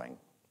following.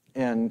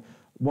 And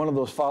one of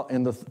those,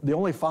 the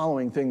only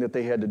following thing that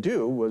they had to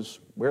do was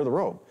wear the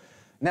robe.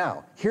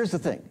 Now, here's the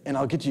thing, and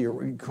I'll get to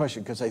your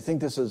question, because I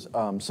think this is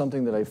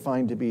something that I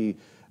find to be,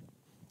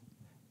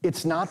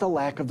 it's not the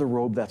lack of the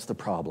robe that's the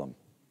problem.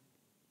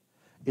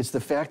 It's the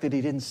fact that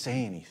he didn't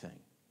say anything.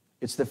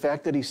 It's the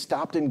fact that he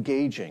stopped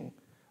engaging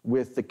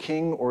with the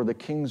king or the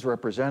king's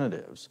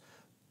representatives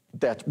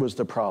that was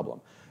the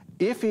problem.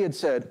 If he had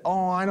said,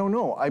 oh, I don't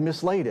know, I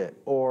mislaid it,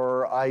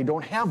 or I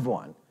don't have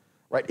one,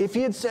 right? If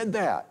he had said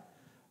that,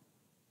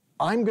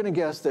 I'm going to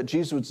guess that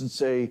Jesus would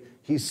say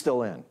he's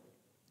still in.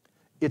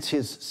 It's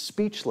his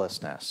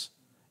speechlessness.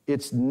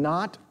 It's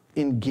not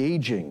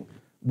engaging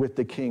with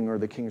the king or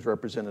the king's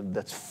representative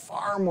that's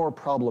far more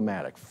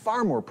problematic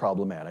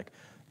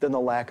than the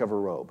lack of a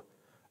robe,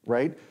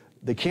 right?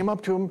 They came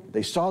up to him,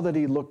 they saw that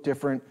he looked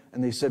different,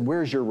 and they said,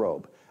 where's your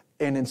robe?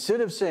 And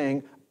instead of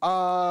saying,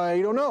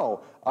 I don't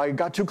know, I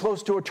got too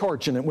close to a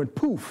torch and it went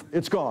poof,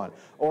 it's gone.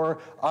 Or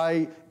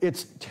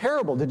it's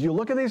terrible, did you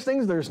look at these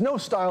things? There's no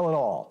style at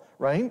all,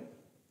 right?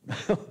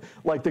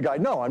 Like the guy,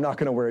 no, I'm not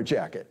going to wear a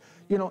jacket.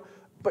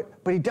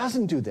 But he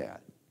doesn't do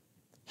that.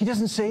 He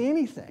doesn't say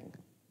anything.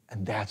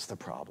 And that's the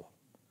problem.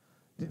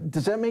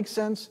 Does that make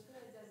sense?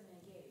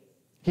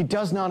 He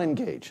does not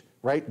engage,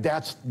 right?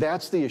 That's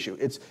the issue.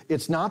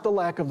 It's not the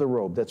lack of the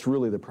robe that's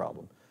really the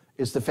problem.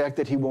 is the fact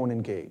that he won't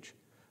engage.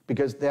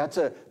 Because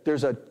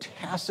there's a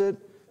tacit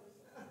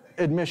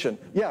admission.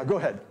 Yeah, go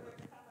ahead.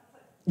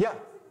 Yeah.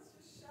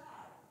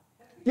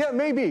 Yeah,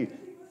 maybe.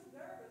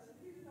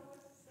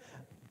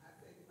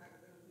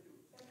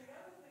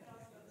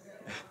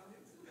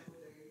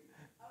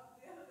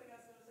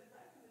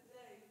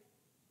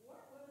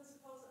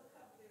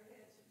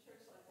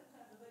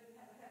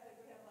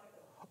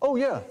 Oh,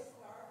 yeah.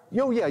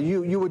 Oh, yeah,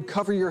 you would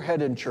cover your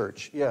head in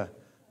church. Yeah.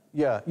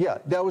 Yeah, yeah.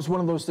 That was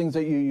one of those things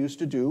that you used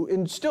to do.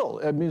 And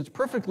still, I mean, it's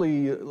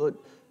perfectly...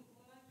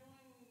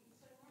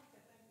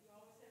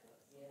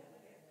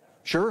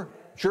 Sure,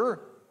 sure.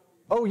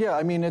 Oh, yeah,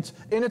 I mean, it's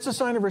a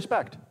sign of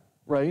respect,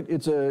 right?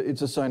 It's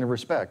a sign of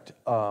respect,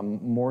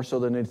 more so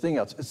than anything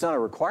else. It's not a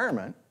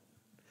requirement,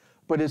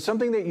 but it's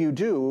something that you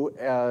do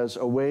as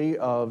a way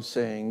of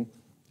saying,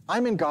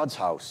 I'm in God's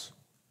house,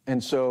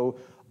 and so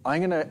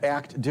I'm going to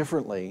act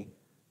differently,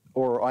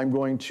 or I'm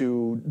going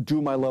to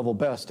do my level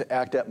best to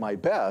act at my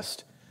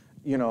best,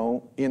 you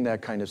know, in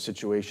that kind of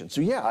situation. So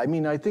yeah, I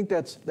mean, I think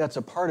that's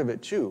a part of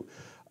it too.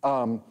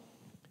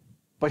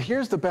 But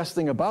here's the best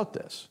thing about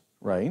this,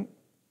 right?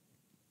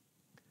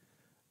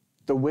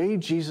 The way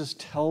Jesus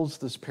tells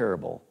this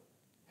parable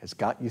has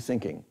got you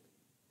thinking,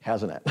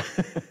 hasn't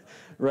it?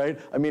 Right?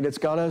 I mean, it's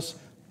got us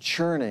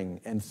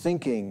churning and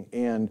thinking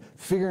and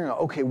figuring out,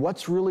 okay,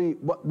 what's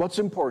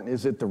important?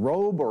 Is it the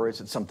robe or is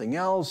it something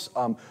else?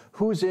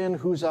 Who's in,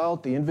 who's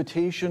out, the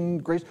invitation,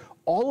 grace?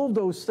 All of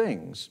those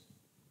things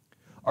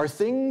are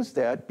things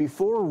that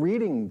before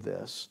reading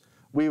this,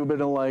 we would have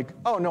been like,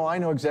 oh no, I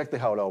know exactly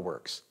how it all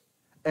works.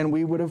 And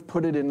we would have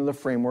put it into the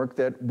framework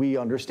that we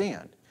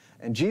understand.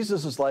 And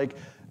Jesus is like,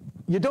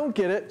 you don't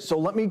get it, so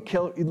let me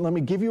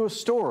give you a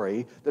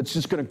story that's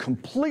just going to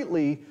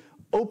completely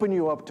open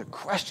you up to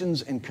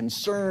questions and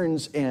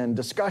concerns and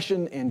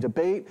discussion and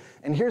debate.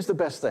 And here's the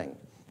best thing.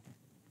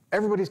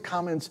 Everybody's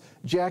comments,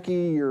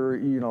 Jackie,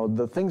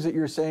 the things that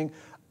you're saying,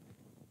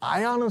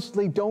 I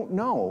honestly don't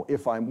know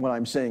if what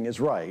I'm saying is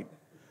right.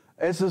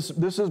 This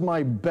is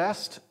my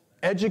best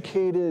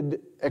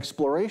educated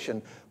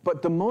exploration.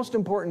 But the most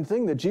important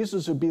thing that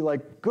Jesus would be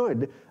like,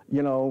 good,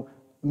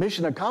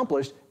 mission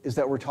accomplished, is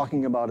that we're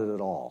talking about it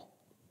at all.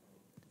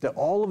 That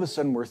all of a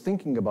sudden we're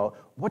thinking about,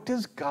 what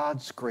does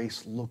God's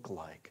grace look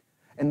like?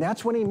 And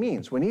that's what he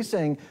means. When he's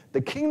saying,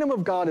 the kingdom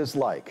of God is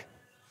like,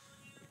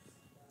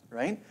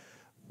 right?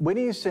 When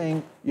he's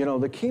saying,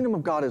 the kingdom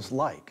of God is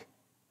like,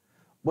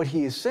 what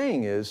he is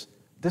saying is,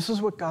 this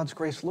is what God's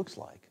grace looks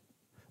like.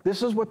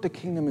 This is what the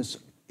kingdom is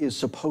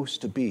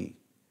supposed to be.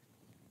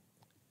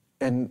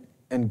 And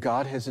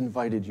God has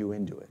invited you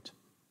into it,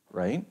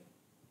 right?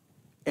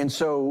 And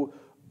so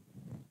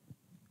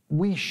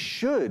we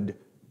should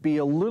be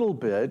a little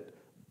bit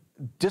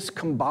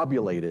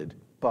discombobulated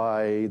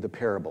by the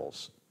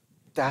parables.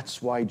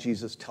 That's why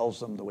Jesus tells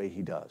them the way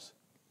he does.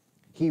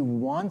 He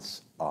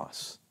wants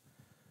us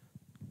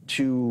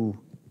to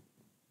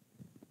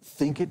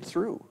think it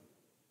through,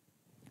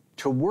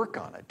 to work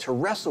on it, to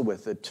wrestle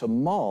with it, to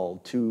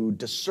mull, to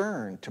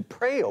discern, to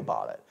pray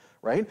about it,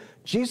 right?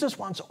 Jesus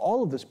wants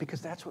all of this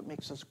because that's what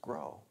makes us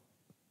grow.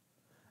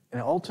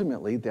 And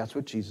ultimately, that's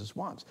what Jesus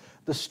wants.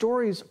 The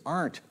stories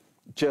aren't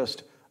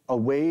just a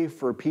way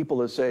for people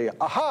to say,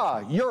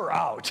 aha, you're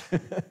out.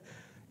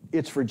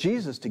 It's for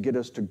Jesus to get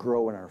us to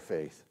grow in our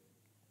faith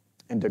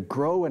and to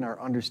grow in our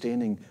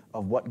understanding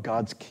of what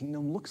God's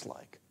kingdom looks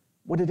like,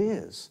 what it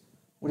is,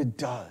 what it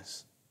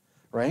does,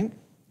 right?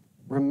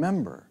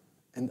 Remember,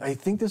 and I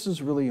think this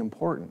is really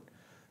important,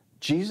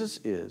 Jesus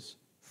is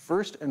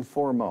first and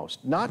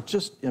foremost, not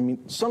just,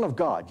 Son of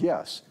God,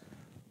 yes,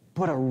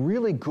 but a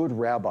really good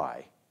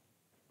rabbi.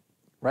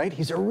 Right?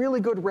 He's a really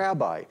good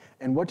rabbi.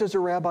 And what does a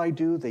rabbi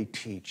do? They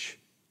teach.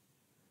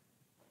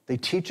 They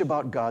teach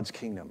about God's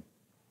kingdom.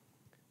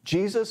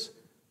 Jesus'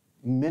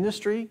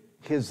 ministry,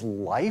 his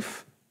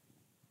life,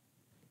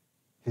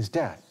 his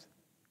death,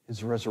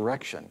 his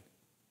resurrection,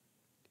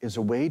 is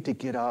a way to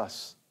get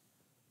us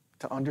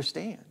to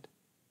understand,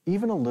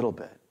 even a little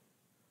bit,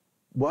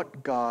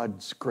 what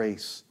God's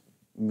grace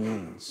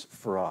means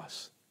for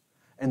us,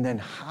 and then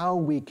how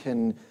we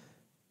can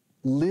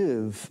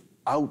live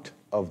out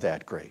of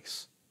that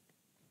grace.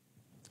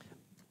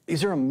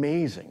 These are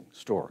amazing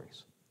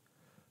stories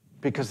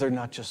because they're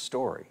not just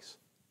stories.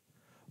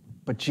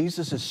 But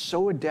Jesus is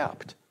so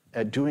adept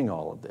at doing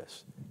all of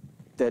this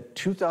that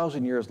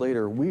 2,000 years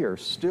later, we are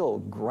still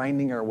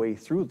grinding our way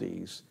through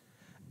these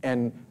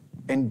and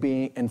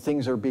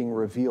things are being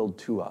revealed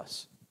to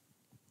us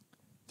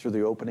through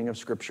the opening of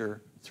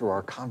Scripture, through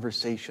our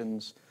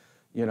conversations,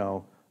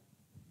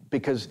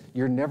 because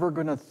you're never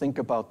going to think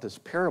about this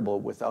parable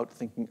without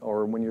thinking,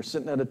 or when you're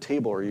sitting at a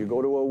table, or you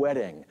go to a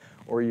wedding,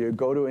 or you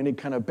go to any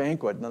kind of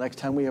banquet, and the next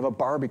time we have a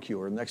barbecue,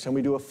 or the next time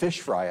we do a fish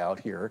fry out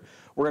here,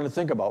 we're going to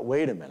think about,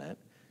 wait a minute.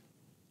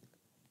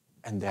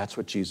 And that's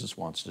what Jesus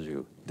wants to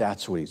do.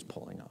 That's what he's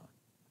pulling on.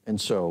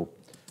 And so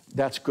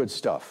that's good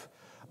stuff.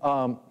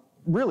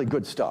 Really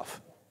good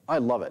stuff. I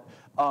love it.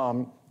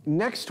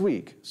 Next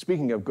week,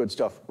 speaking of good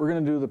stuff, we're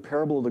going to do the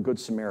parable of the Good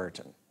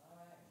Samaritan,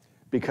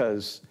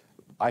 because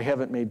I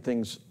haven't made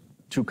things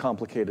too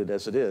complicated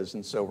as it is,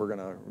 and so we're going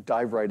to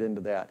dive right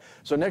into that.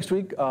 So next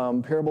week,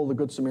 Parable of the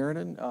Good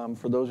Samaritan.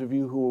 For those of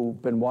you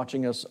who've been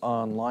watching us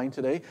online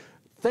today,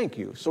 thank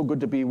you. So good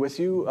to be with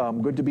you.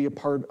 Good to be a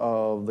part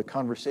of the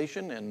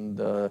conversation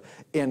and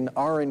in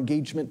our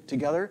engagement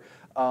together.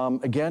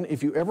 Again,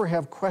 if you ever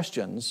have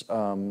questions,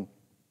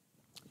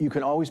 you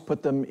can always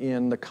put them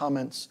in the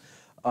comments,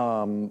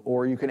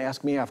 or you can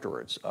ask me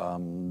afterwards.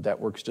 That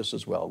works just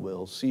as well.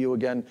 We'll see you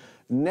again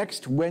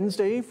next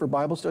Wednesday for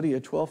Bible study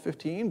at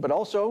 12:15. But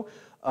also,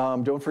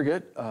 don't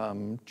forget,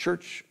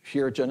 church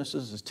here at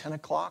Genesis is 10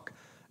 o'clock.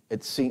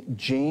 At St.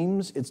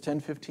 James, it's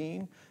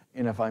 10:15.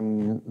 And if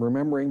I'm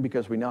remembering,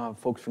 because we now have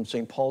folks from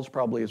St. Paul's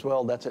probably as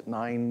well, that's at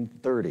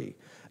 9:30.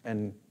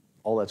 And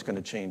all that's going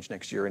to change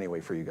next year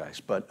anyway for you guys.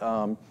 But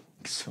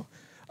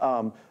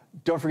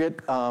don't forget,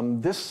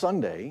 this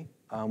Sunday,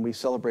 we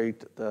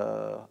celebrate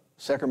the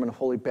Sacrament of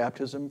Holy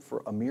Baptism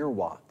for Amir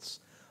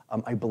Watts.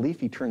 I believe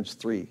he turns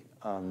 3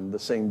 on the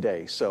same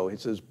day. So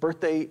it's his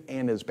birthday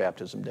and his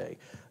baptism day.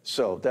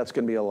 So that's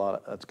going to be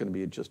that's going to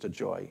be just a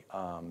joy.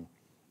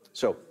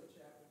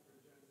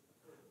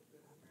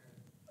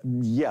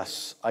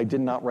 Yes, I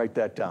did not write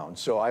that down.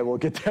 So I will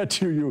get that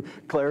to you,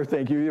 Claire.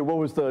 Thank you. What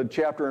was the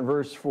chapter and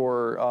verse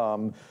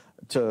for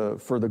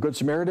the Good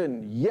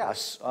Samaritan?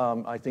 Yes,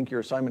 I think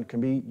your assignment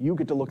can be, you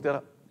get to look that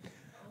up.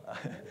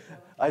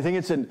 I think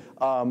it's in,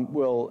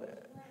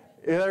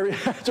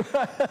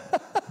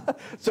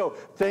 So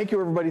thank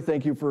you, everybody.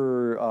 Thank you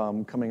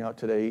for coming out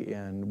today,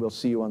 and we'll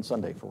see you on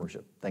Sunday for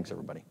worship. Thanks,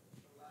 everybody.